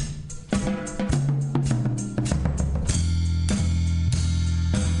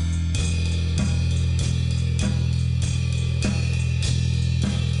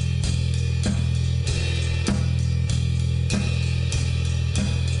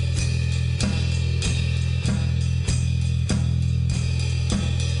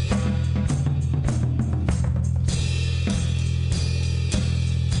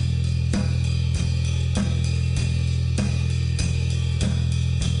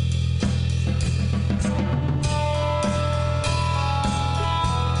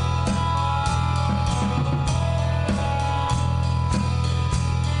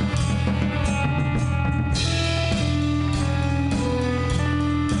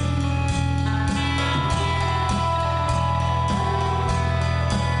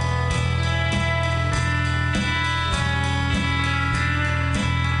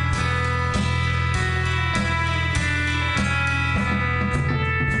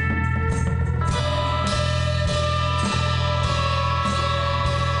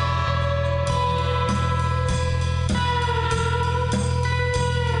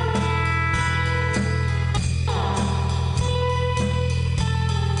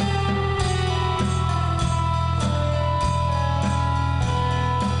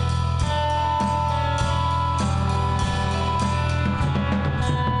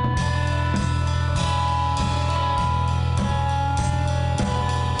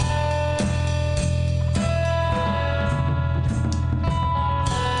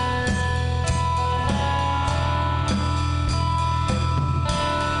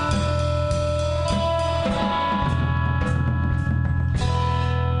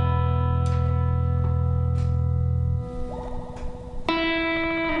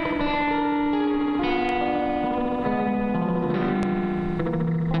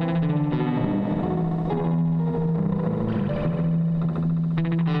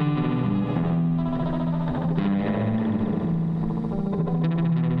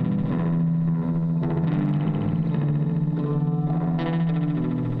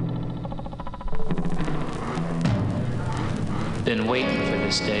 Been waiting for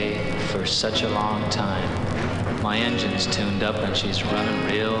this day for such a long time. My engine's tuned up and she's running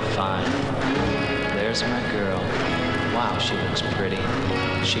real fine. There's my girl. Wow, she looks pretty.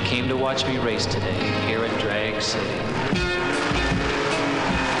 She came to watch me race today here at Drag City.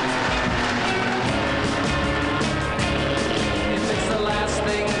 If it's the last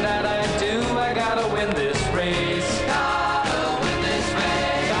thing that I do, I gotta win this race. Gotta win this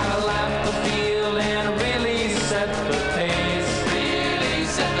race. Gotta lap the field and really set the pace. Really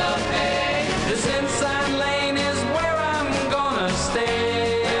set the pace. This inside lane is where I'm gonna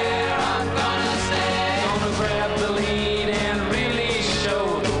stay. Where I'm gonna stay. Gonna grab the lead and really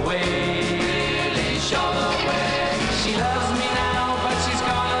show the way. Really show the way. She loves me now.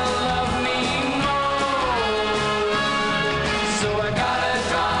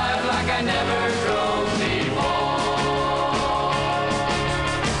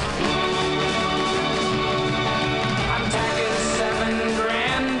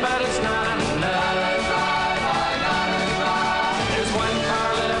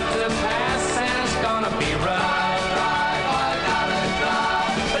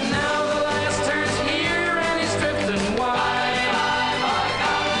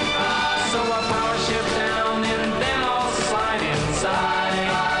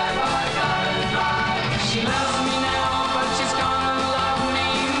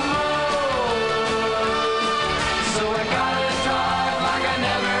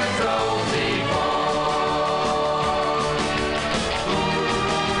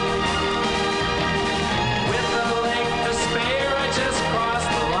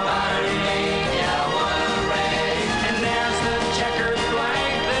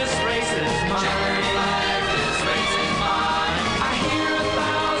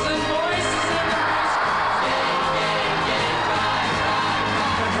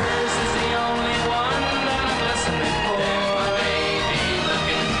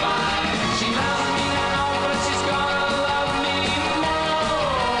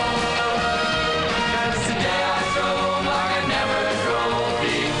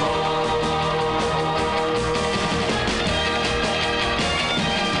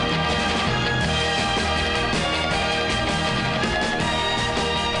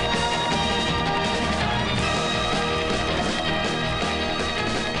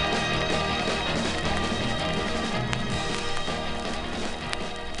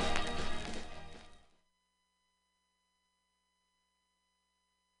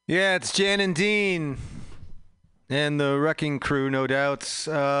 Yeah, it's Jan and Dean and the Wrecking Crew, no doubts.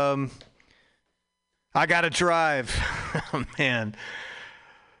 I Gotta Drive. Oh, man.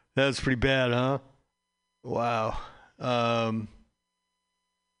 That was pretty bad, huh? Wow.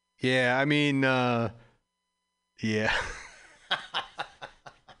 Yeah, I mean, yeah.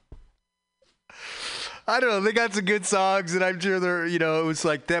 I don't know. They got some good songs, and I'm sure they're, you know, it was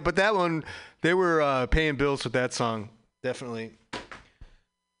like that. But that one, they were paying bills with that song. Definitely.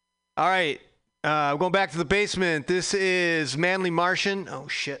 All right. Going back to the basement. This is Manly Martian. Oh,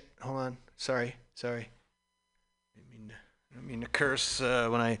 shit. Hold on. Sorry. I mean to curse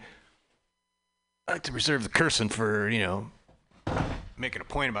when I like to reserve the cursing for, you know, making a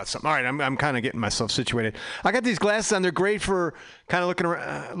point about something. All right, I'm kind of getting myself situated. I got these glasses on. They're great for kind of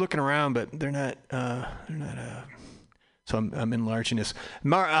looking around, but they're not. So I'm enlarging this.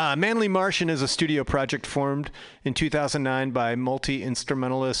 Manly Martian is a studio project formed in 2009 by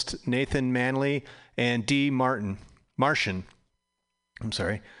multi-instrumentalist Nathan Manley and D. Martian. I'm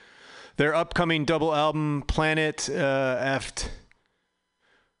sorry. Their upcoming double album, Planet Eft,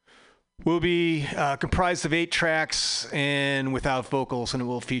 will be comprised of 8 tracks and without vocals, and it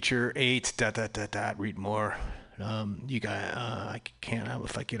will feature 8 ... Read more. You guys, I can't.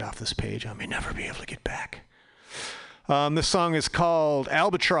 If I get off this page, I may never be able to get back. This song is called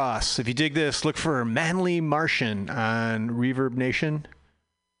Albatross. If you dig this, look for Manly Martian on Reverb Nation.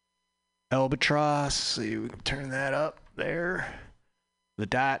 Albatross. See, we can turn that up there. The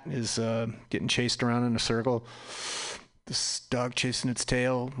dot is getting chased around in a circle. This dog chasing its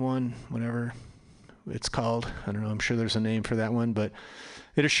tail one, whatever it's called. I don't know. I'm sure there's a name for that one, but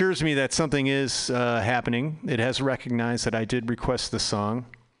it assures me that something is happening. It has recognized that I did request the song.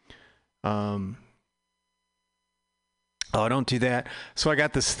 Oh, don't do that. So I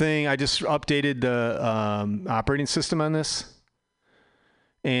got this thing. I just updated the operating system on this.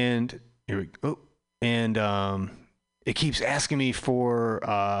 And here we go. And it keeps asking me for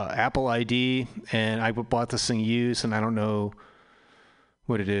Apple ID, and I bought this thing used, and I don't know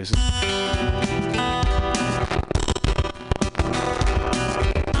what it is.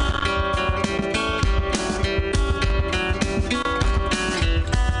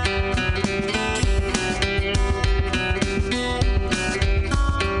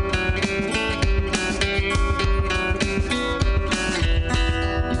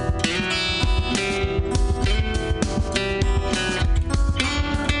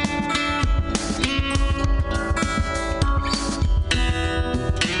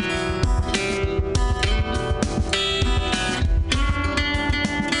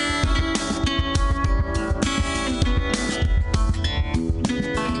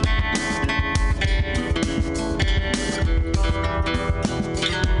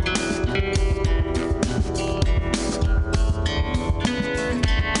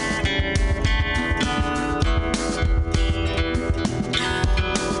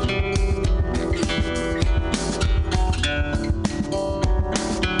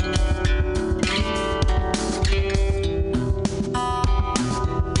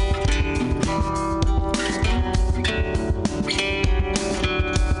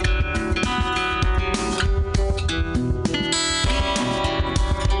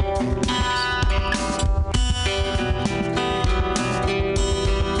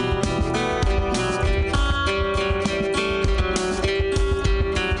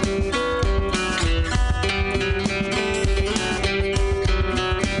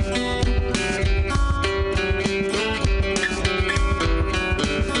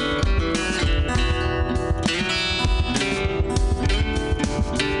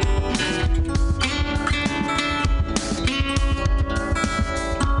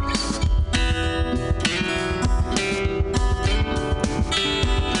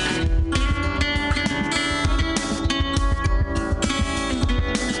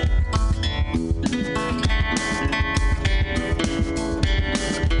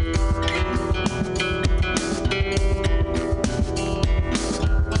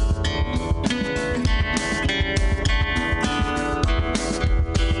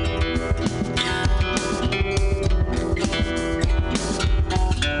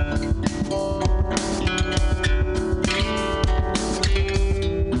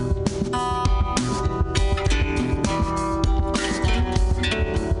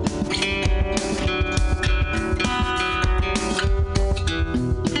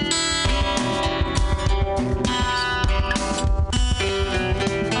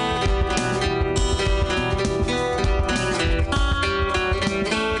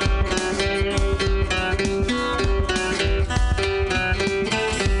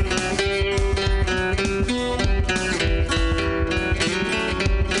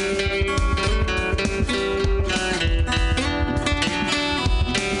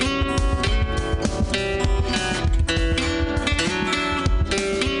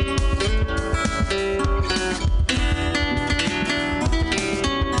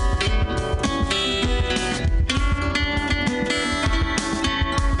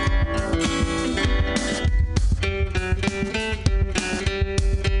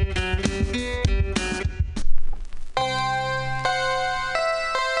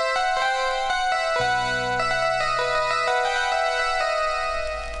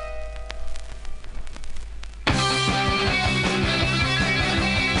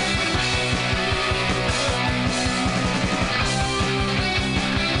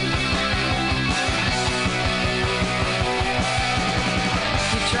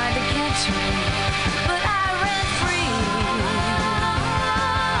 catch me, but I ran free.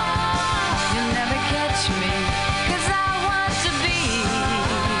 You'll never catch me, 'cause I want to be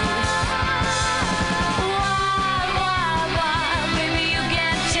wild, wild, wild. Baby, you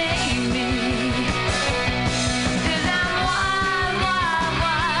can't tame me, 'cause I'm wild, wild,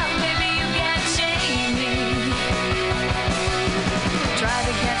 wild. Baby, you can't tame me. Try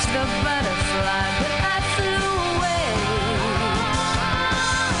to catch the butterfly, but I flew away.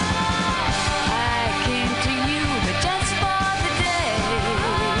 I came to you, but just for the day.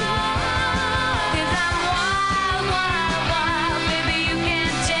 'Cause I'm wild, wild, wild. Baby, you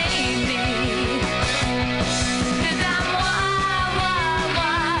can't tame me. 'Cause I'm wild, wild,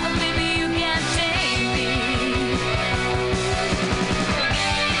 wild. Baby, you can't tame me.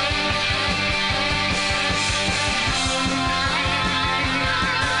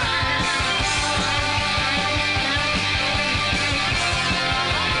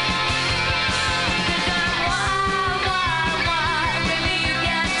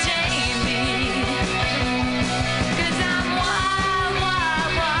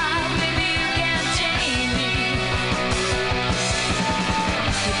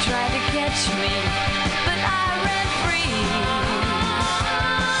 Tried to catch me, but I ran free.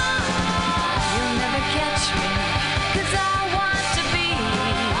 You'll never catch me, 'cause I want to be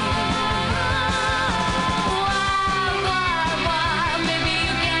wild, wild, wild. Maybe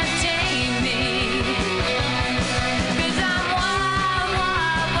you can't tame me, 'cause I'm wild,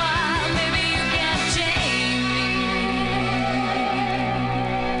 wild, wild. Maybe you can't tame me.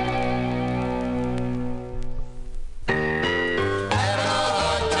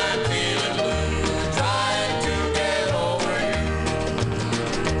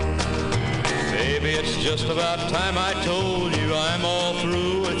 Baby, it's just about time I told you I'm all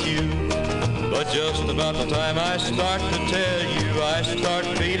through with you. But just about the time I start to tell you, I start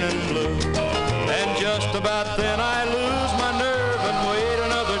feeling blue. And just about then I lose my nerve and wait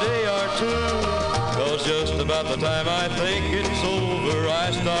another day or two. 'Cause just about the time I think it's over,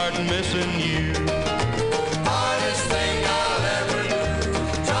 I start missing you. Hardest thing I'll ever do,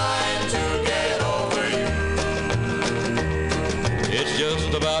 trying to get over you. It's just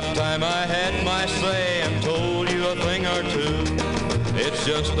about time I had my say and told you a thing or two. It's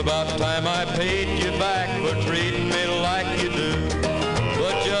just about time I paid you back for treating me like you do.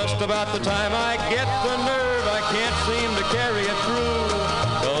 But just about the time I get the nerve, I can't seem to carry it through.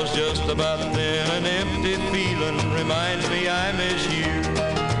 'Cause just about then an empty feeling reminds me I miss you.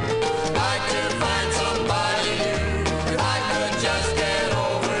 I could find somebody new if I could just get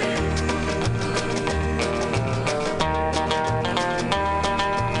over you.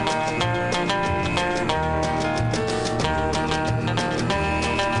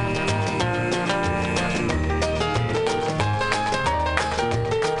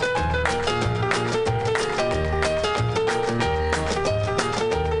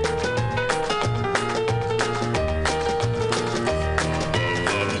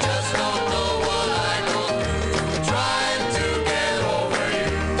 Just don't know what I go through trying to get over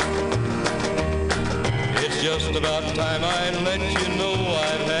you. It's just about time I let you know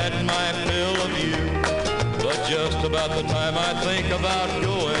I've had my fill of you. But just about the time I think about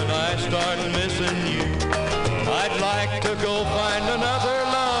going, I start missing you. I'd like to go find another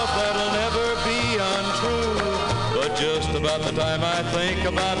love that'll never be untrue. But just about the time I think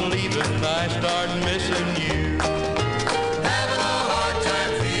about leaving, I start missing you. Having a hard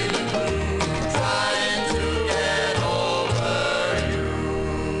time feeling blue, trying to get over you.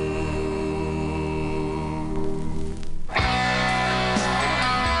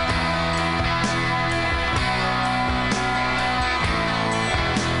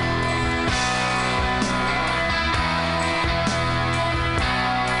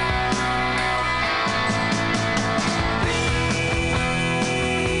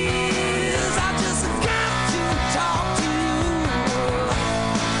 I just got to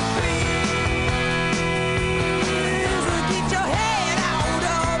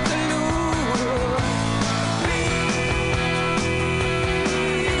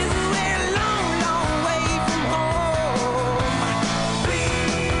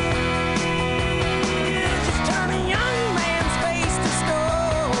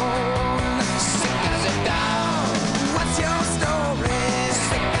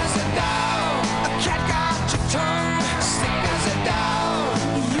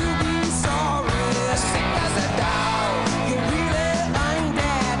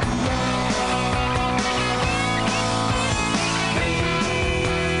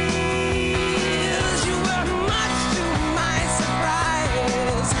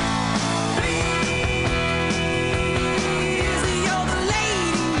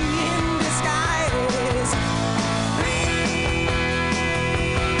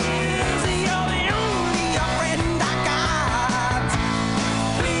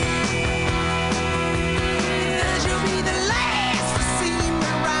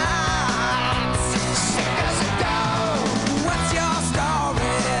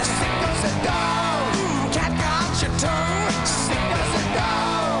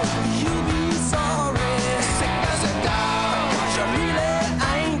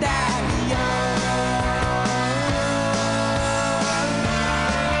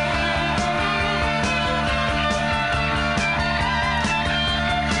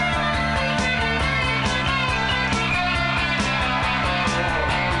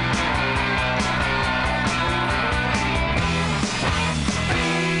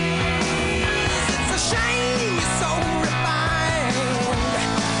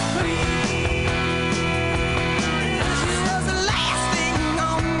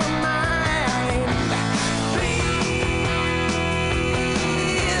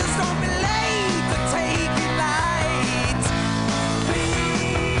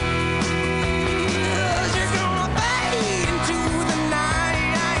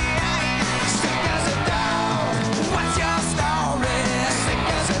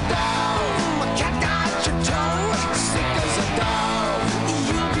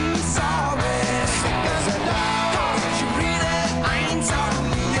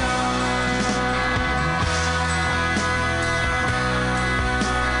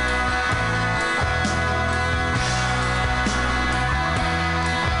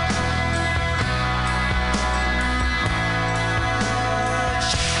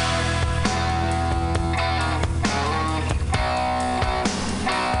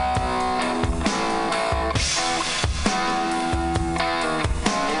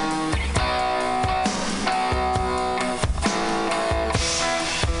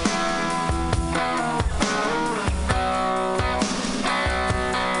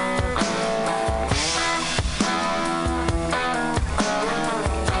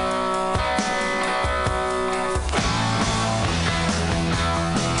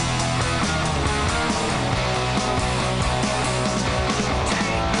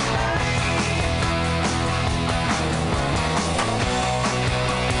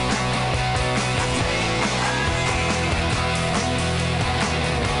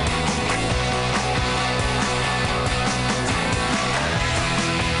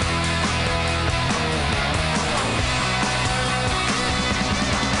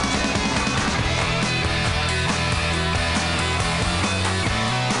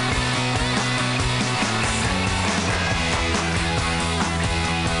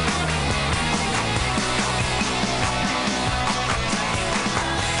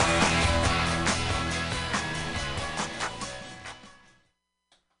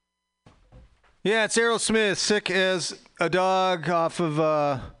Yeah, it's Aerosmith, Sick as a Dog off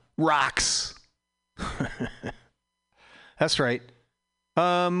of Rocks. That's right.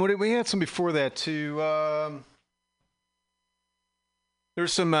 We had some before that, too.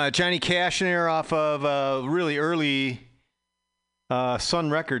 There's some Johnny Cash in there off of really early Sun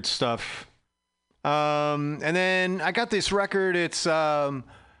Records stuff. And then I got this record. It's Front,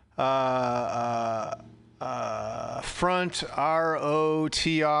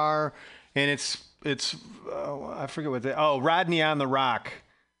 ROTR, and it's I forget what Rodney on the Rock,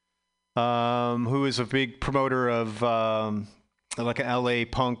 who is a big promoter of like an LA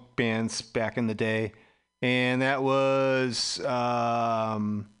punk bands back in the day, and that was what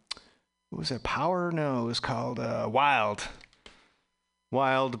was that? Power? No, it was called Wild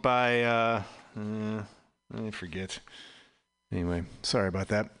by I forget. Anyway, sorry about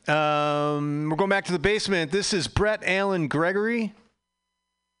that. We're going back to the basement. This is Brett Allen Gregory.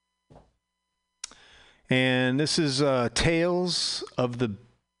 And this is Tales of the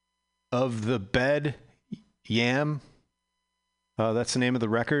Bed Yam. That's the name of the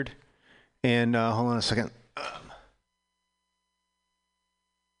record. And hold on a second.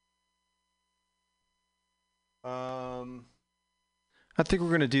 I think we're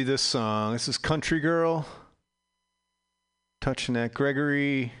going to do this song. This is Country Girl. Touching that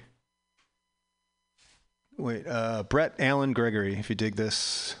Gregory. Wait, Brett Allen Gregory, if you dig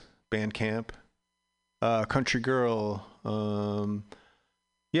this, Bandcamp. Country Girl.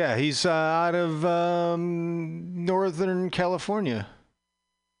 Yeah, he's out of Northern California.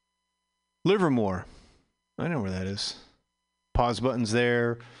 Livermore. I know where that is. Pause button's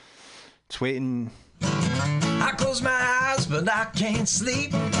there. It's waiting. I close my eyes, but I can't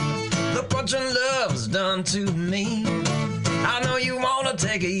sleep. Look what your love's done to me. I know you wanna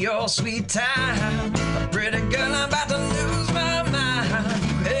take your sweet time. A pretty girl, I'm about to lose my mind.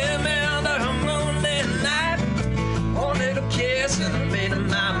 You held me under a moonlit night. One little kiss and I made up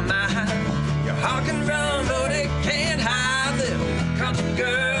my mind. Your heart can run, but it can't hide. Little country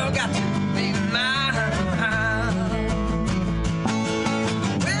girl, got to be mine.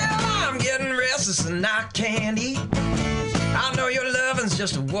 Well, I'm getting restless and I can't eat. I know your loving's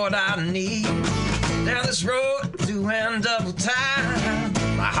just what I need. Down this road, doing double time.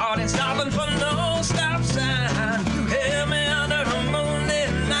 My heart ain't stopping for no stop sign. You held me under a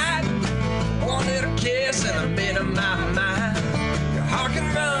moonlit night. One little kiss and I made up my mind. Your heart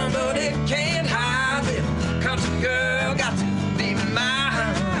can run, but it can't hide. Little country girl, got to be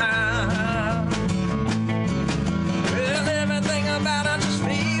mine. Well, everything about her just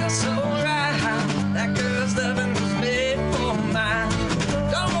feels so right. That girl's loving was made for mine.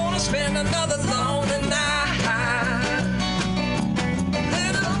 Don't wanna spend another lonely night.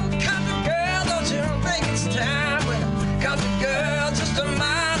 Little country girl, don't you think it's time? Well, country girl, just a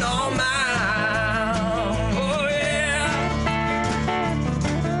mine on mine. Oh yeah.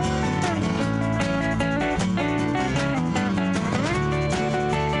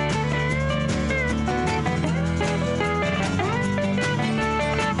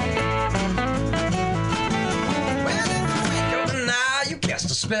 Well, in the wink of an eye, you cast a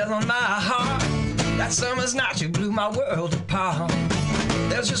spell on my heart. That summer's night, you blew my world apart.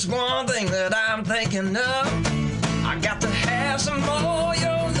 There's just one thing that I'm thinking of. I got to have some more your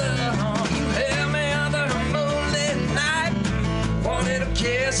love. You held me under a moonlit night. Wanted a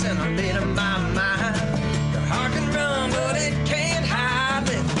kiss and I made up my mind. Your heart can run, but it can't hide.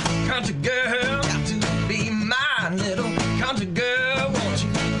 Little country girl, got to be mine. Little country girl, won't you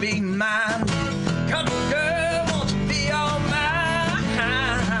be mine? Country girl, won't you be all mine?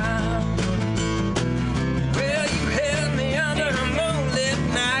 Well, you held me under a moonlit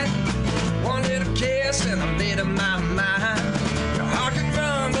night. One little kiss and I made up my mind. Your heart can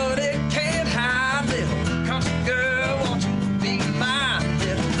run, but it can't hide. Little country girl, won't you be mine?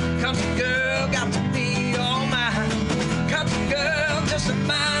 Little country girl, got to be all mine. Country girl, just a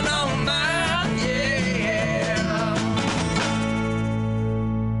mine on mine, yeah.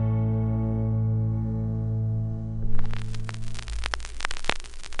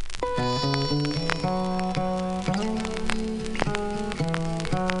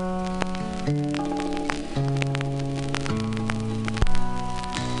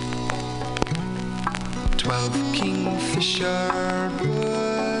 12 kingfisher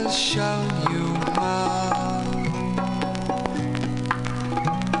birds shall you have.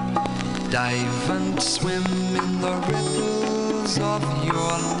 Dive and swim in the ripples of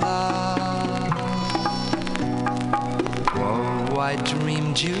your love. Oh, I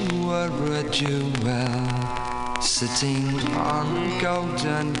dreamed you were a jewel, sitting on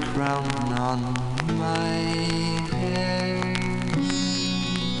golden crown on my head.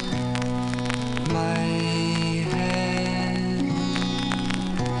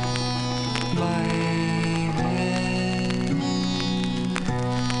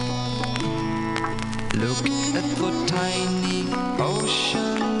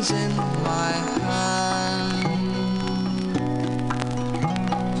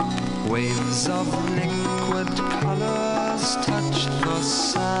 waves of liquid colors touch the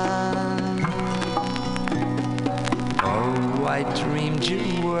sun. Oh, I dreamed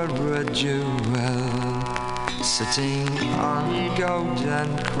you were a jewel, sitting on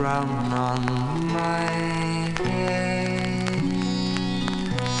golden crown on my head,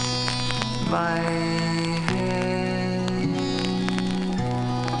 my head,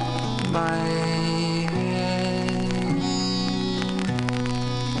 my head.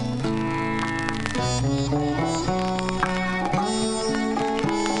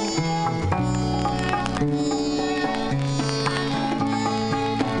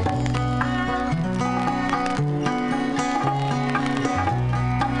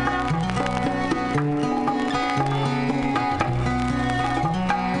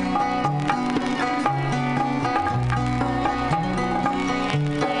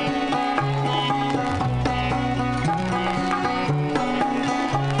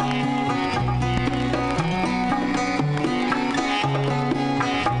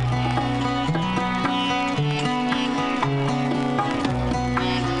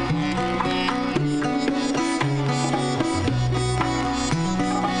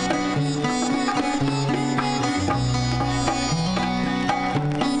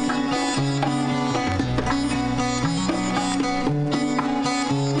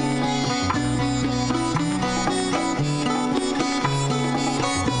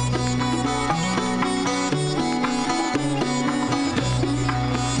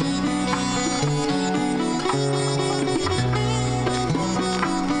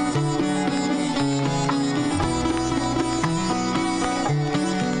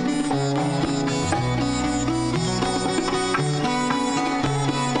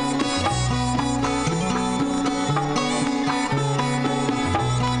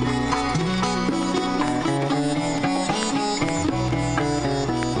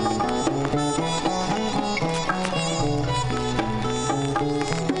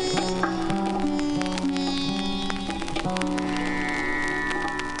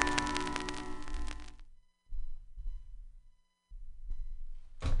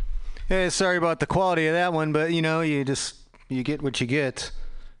 Hey, sorry about the quality of that one, but you know, you get what you get.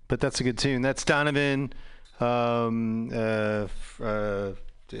 But that's a good tune. That's Donovan,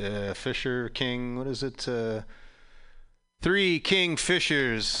 Fisher King. What is it? Three King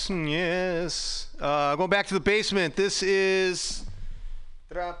Fishers. Yes. Going back to the basement. This is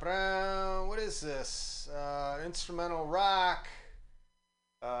what is this? Instrumental rock.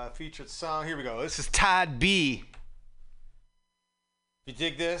 Featured song. Here we go. This is Todd B. You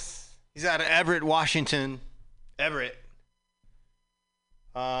dig this? He's out of Everett, Washington. Everett.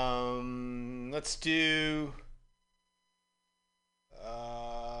 Let's do.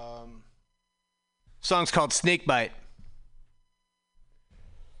 Song's called Snakebite.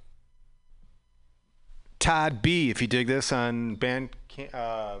 Todd B. If you dig this on Bandcamp.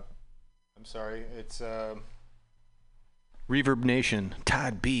 I'm sorry. It's Reverb Nation.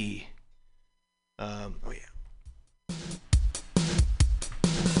 Todd B. Oh yeah.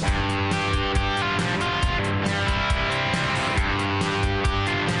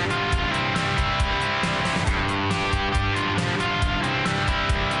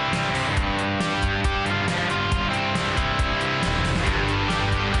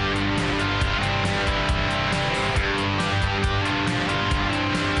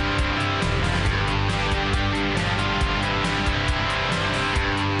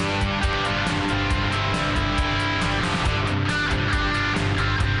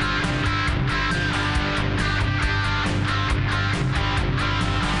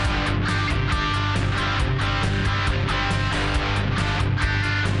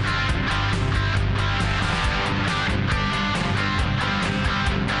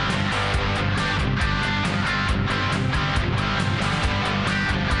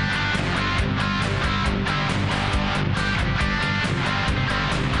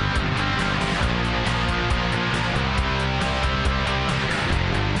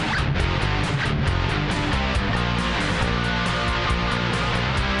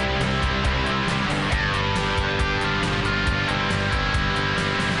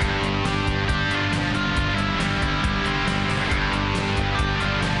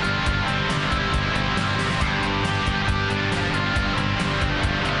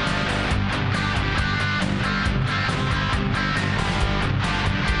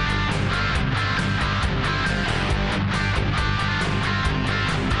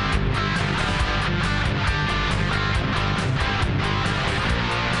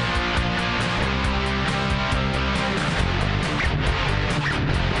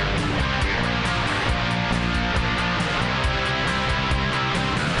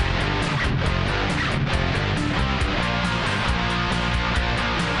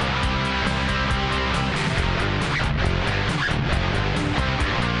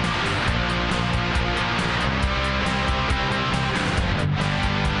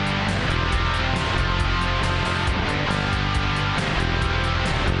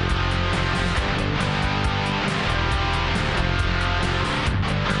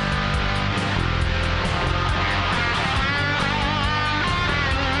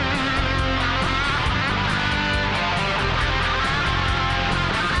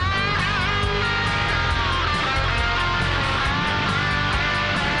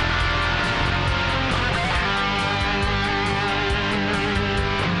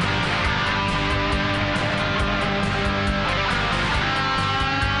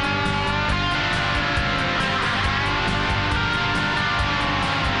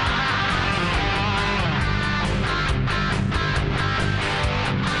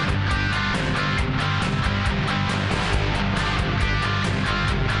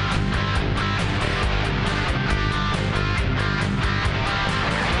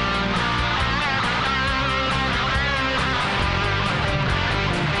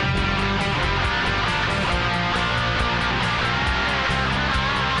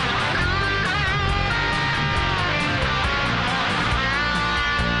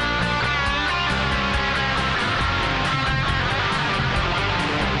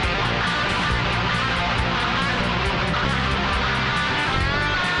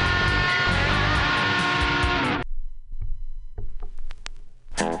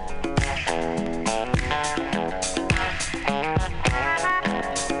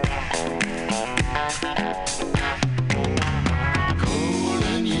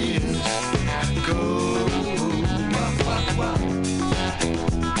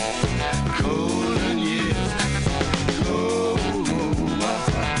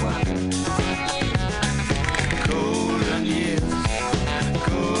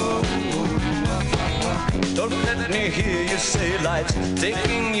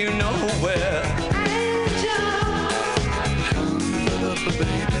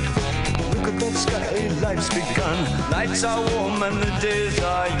 life's begun. Nights are warm and the days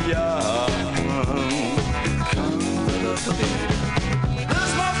are young.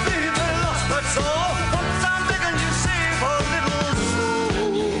 There's my feet, they lost, that's all. Once I'm begging you, save a little soul.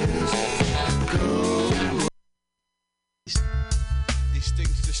 These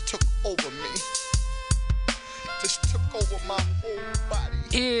things just took over me. Just took over my whole body.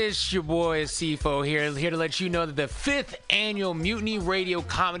 It's your boy CFO here to let you know that the 5th annual Mutiny Radio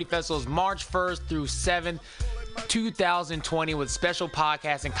Comedy Festival is March 1st through 7th, 2020, with special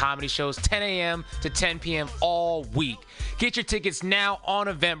podcasts and comedy shows 10 a.m. to 10 p.m. all week. Get your tickets now on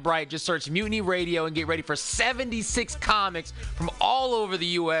Eventbrite. Just search Mutiny Radio and get ready for 76 comics from all over the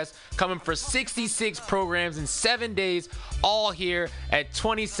U.S. coming for 66 programs in 7 days, all here at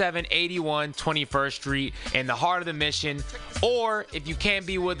 2781 21st Street in the heart of the Mission. Or if you can't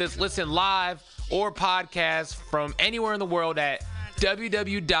be with us, listen live or podcast from anywhere in the world at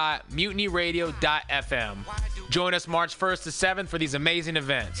www.mutinyradio.fm. Join us March 1st to 7th for these amazing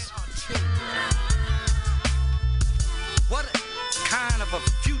events. What kind of a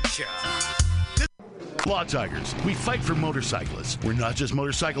future? Law Tigers, we fight for motorcyclists. We're not just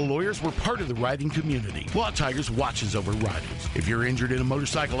motorcycle lawyers, we're part of the riding community. Law Tigers watches over riders. If you're injured in a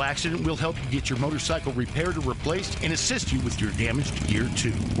motorcycle accident, we'll help you get your motorcycle repaired or replaced and assist you with your damaged gear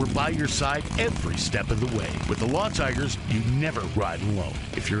too. We're by your side every step of the way. With the Law Tigers, you never ride alone.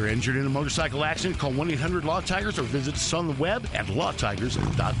 If you're injured in a motorcycle accident, call 1-800-LAW-TIGERS or visit us on the web at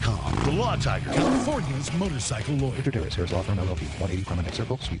lawtigers.com. The Law Tigers, California's motorcycle lawyer. Victor Terrace, Harris Law Firm, LLP, 180 Clemente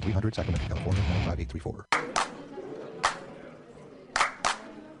Circle, Suite 300, Sacramento, California, 95834.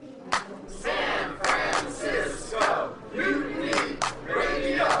 San Francisco Mutiny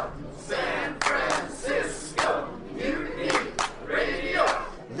Radio. San Francisco Mutiny Radio.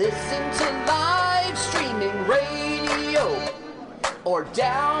 Listen to live streaming radio or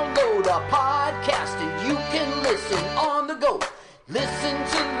download a podcast and you can listen on the go. Listen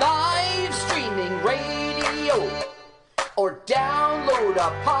to live streaming radio or download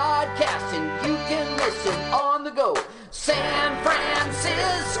a podcast and you can listen on the go. San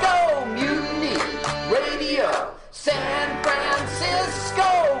Francisco Mutiny Radio. San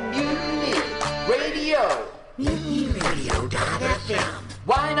Francisco Mutiny Radio. MutinyRadio.fm.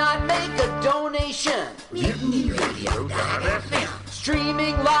 Why not make a donation? MutinyRadio.fm.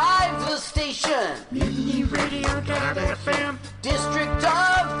 Streaming live the station. MutinyRadio.fm. District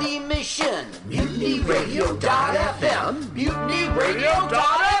of the Mission. MutinyRadio.fm.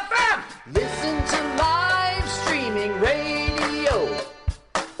 MutinyRadio.fm. Listen to live streaming radio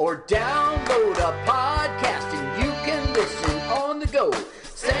or download a podcast and you can listen on the go.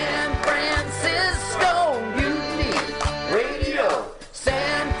 San Francisco Mutiny Radio.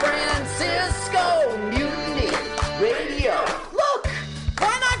 San Francisco Mutiny Radio. Look,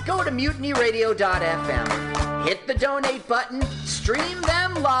 why not go to MutinyRadio.fm? Hit the donate button, stream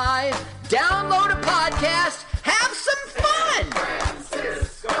them live, download a podcast, have some fun! San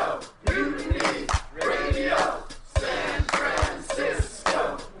Francisco Mutiny Radio. San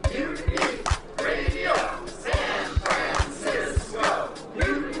Francisco Mutiny Radio. San Francisco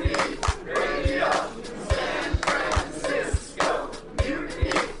Mutiny Radio. San Francisco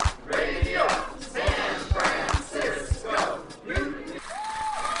Mutiny Radio. San Francisco Mutiny.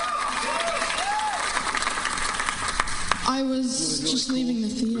 I was just leaving the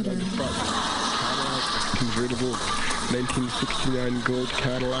theater. Convertible 1969 gold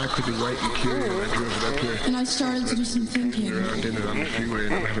Cadillac with the white interior, and I drove it up here. And I started to do some thinking. Around in it on the freeway,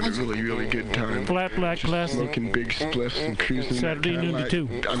 and I'm having a really, really good time. Flat black classic. Smoking big spliffs and cruising Saturday noon to 2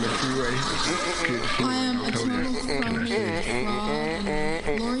 on the freeway. It's good to see I am a you. total phony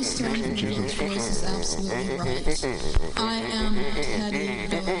fraud. Laurie Stone's voice is absolutely right. I am petty,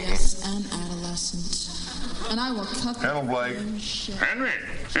 rebellious, and adolescent. And I will cut the Hello, Blake. Henry,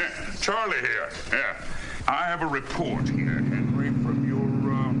 yeah, Charlie here. Yeah, I have a report here, Henry, from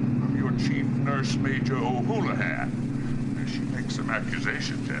your chief nurse, Major O'Houlihan. She makes some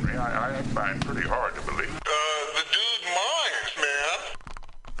accusations, Henry. I find pretty hard to believe. The dude minds, man.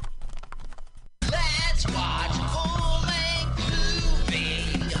 Let's watch a full-length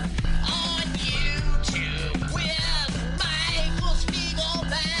movie on YouTube with Michael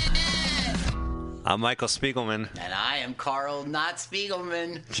Spiegelman. I'm Michael Spiegelman. And I am Carl Not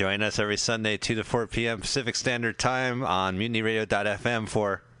Spiegelman. Join us every Sunday, 2 to 4 p.m. Pacific Standard Time on MutinyRadio.fm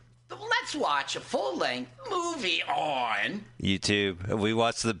for Let's watch a full-length movie on YouTube. We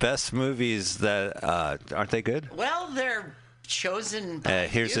watch the best movies that aren't they good? Well, they're chosen by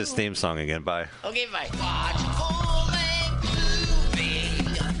Here's you. his theme song again. Bye. Okay, bye. Watch a full-length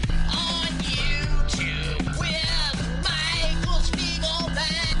movie on YouTube with Michael Spiegelman.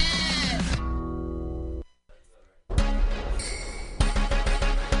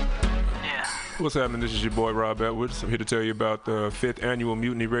 What's happening? This is your boy Rob Edwards. I'm here to tell you about the 5th Annual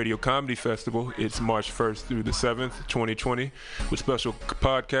Mutiny Radio Comedy Festival. It's March 1st through the 7th, 2020, with special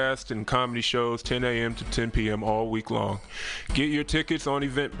podcasts and comedy shows 10 a.m. to 10 p.m. all week long. Get your tickets on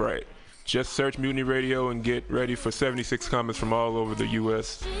Eventbrite. Just search Mutiny Radio and get ready for 76 comics from all over the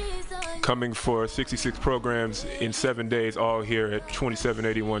U.S. coming for 66 programs in 7 days, all here at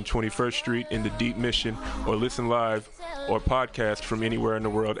 2781 21st Street in the Deep Mission, or listen live or podcast from anywhere in the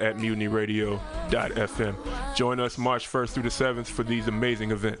world at MutinyRadio.fm. Join us March 1st through the 7th for these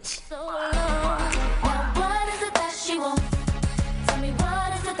amazing events.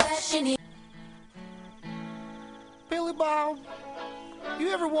 Billy Bob, you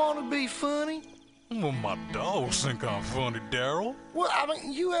ever want to be funny? Well, my dogs think I'm funny, Daryl. Well, I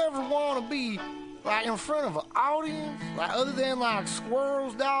mean, you ever want to be, like, in front of an audience? Like, other than, like,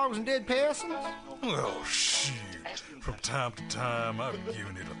 squirrels, dogs, and dead peasants? Oh, shit. From time to time, I've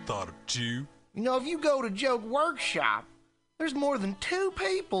given it a thought or two. You know, if you go to Joke Workshop, there's more than 2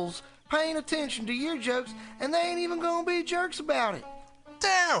 peoples paying attention to your jokes, and they ain't even gonna be jerks about it.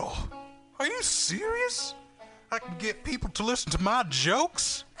 Daryl, are you serious? I can get people to listen to my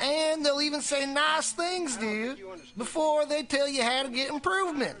jokes? And they'll even say nice things to you before they tell you how to get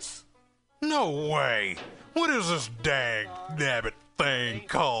improvements. No way. What is this dag-nabbit thing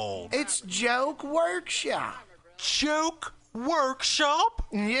called? It's Joke Workshop. Joke Workshop?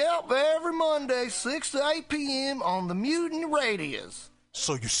 Yep, every Monday, 6 to 8 p.m. on the Mutiny Radios.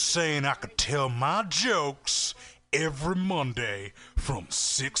 So you're saying I could tell my jokes every Monday from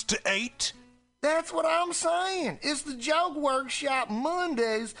 6 to 8? That's what I'm saying. It's the Joke Workshop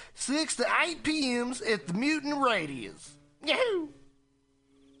Mondays, 6 to 8 p.m.s at the Mutiny Radios. Yahoo!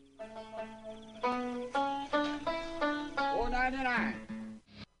 $4.99.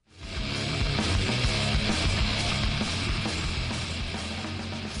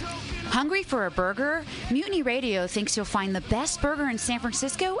 Hungry for a burger? Mutiny Radio thinks you'll find the best burger in San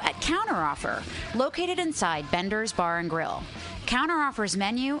Francisco at Counteroffer, located inside Bender's Bar and Grill. Counteroffer's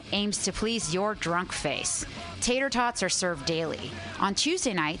menu aims to please your drunk face. Tater tots are served daily. On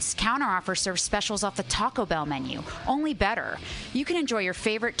Tuesday nights, Counteroffer serves specials off the Taco Bell menu, only better. You can enjoy your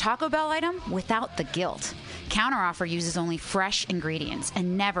favorite Taco Bell item without the guilt. Counteroffer uses only fresh ingredients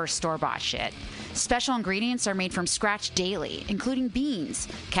and never store-bought shit. Special ingredients are made from scratch daily, including beans,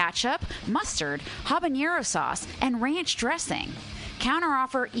 ketchup, mustard, habanero sauce, and ranch dressing.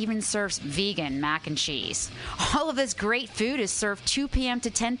 Counteroffer even serves vegan mac and cheese. All of this great food is served 2 p.m.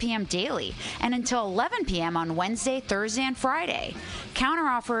 to 10 p.m. daily and until 11 p.m. on Wednesday, Thursday, and Friday.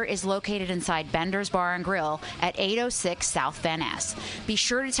 Counteroffer is located inside Bender's Bar and Grill at 806 South Van Ness. Be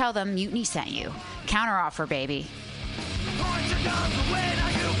sure to tell them Mutiny sent you. Counteroffer, baby.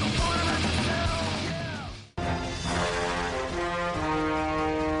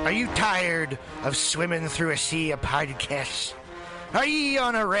 Are you tired of swimming through a sea of podcasts? Are ye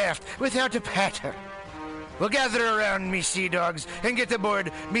on a raft without a paddle? Well, gather around me, sea dogs, and get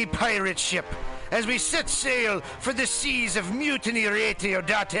aboard me pirate ship as we set sail for the seas of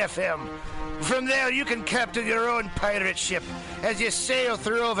MutinyRadio.fm. From there, you can captain your own pirate ship as you sail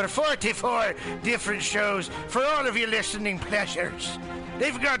through over 44 different shows for all of your listening pleasures.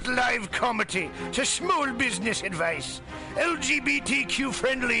 They've got live comedy to small business advice, LGBTQ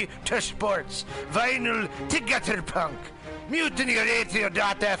friendly to sports, vinyl to gutter punk.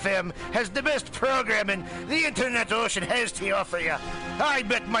 MutinyRadio.fm has the best programming the internet ocean has to offer you. I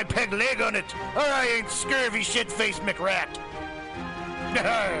bet my peg leg on it, or I ain't scurvy shit-faced McRat.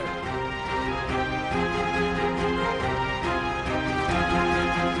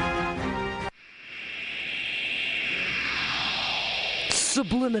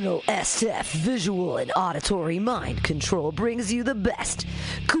 Subliminal SF visual and auditory mind control brings you the best,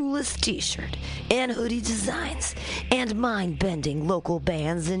 coolest t-shirt and hoodie designs and mind-bending local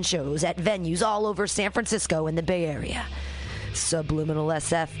bands and shows at venues all over San Francisco and the Bay Area. Subliminal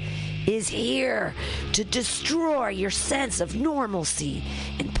SF is here to destroy your sense of normalcy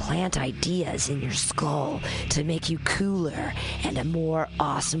and plant ideas in your skull to make you cooler and a more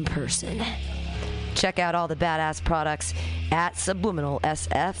awesome person. Check out all the badass products at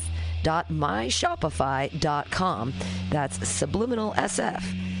subliminalsf.myshopify.com. That's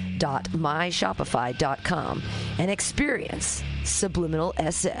subliminalsf.myshopify.com and experience Subliminal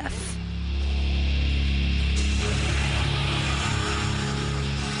SF.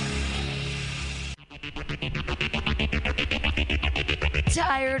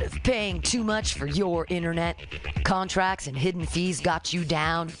 Tired of paying too much for your internet? Contracts and hidden fees got you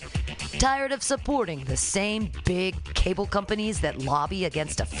down? Tired of supporting the same big cable companies that lobby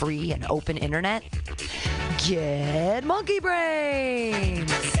against a free and open internet? Get monkey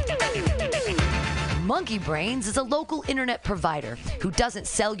brains! Monkey Brains is a local internet provider who doesn't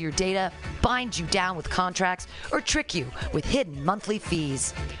sell your data, bind you down with contracts, or trick you with hidden monthly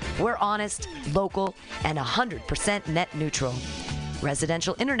fees. We're honest, local, and 100% net neutral.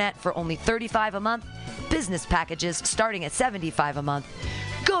 Residential internet for only $35 a month, business packages starting at $75 a month.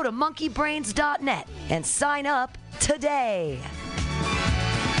 Go to monkeybrains.net and sign up today.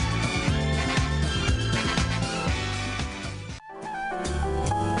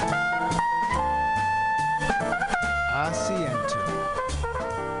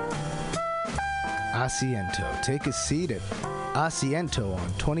 Asiento. Take a seat at Asiento on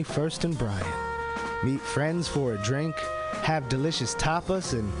 21st and Bryant. Meet friends for a drink, have delicious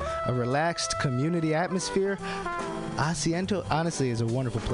tapas, and a relaxed community atmosphere. Asiento honestly is a wonderful place.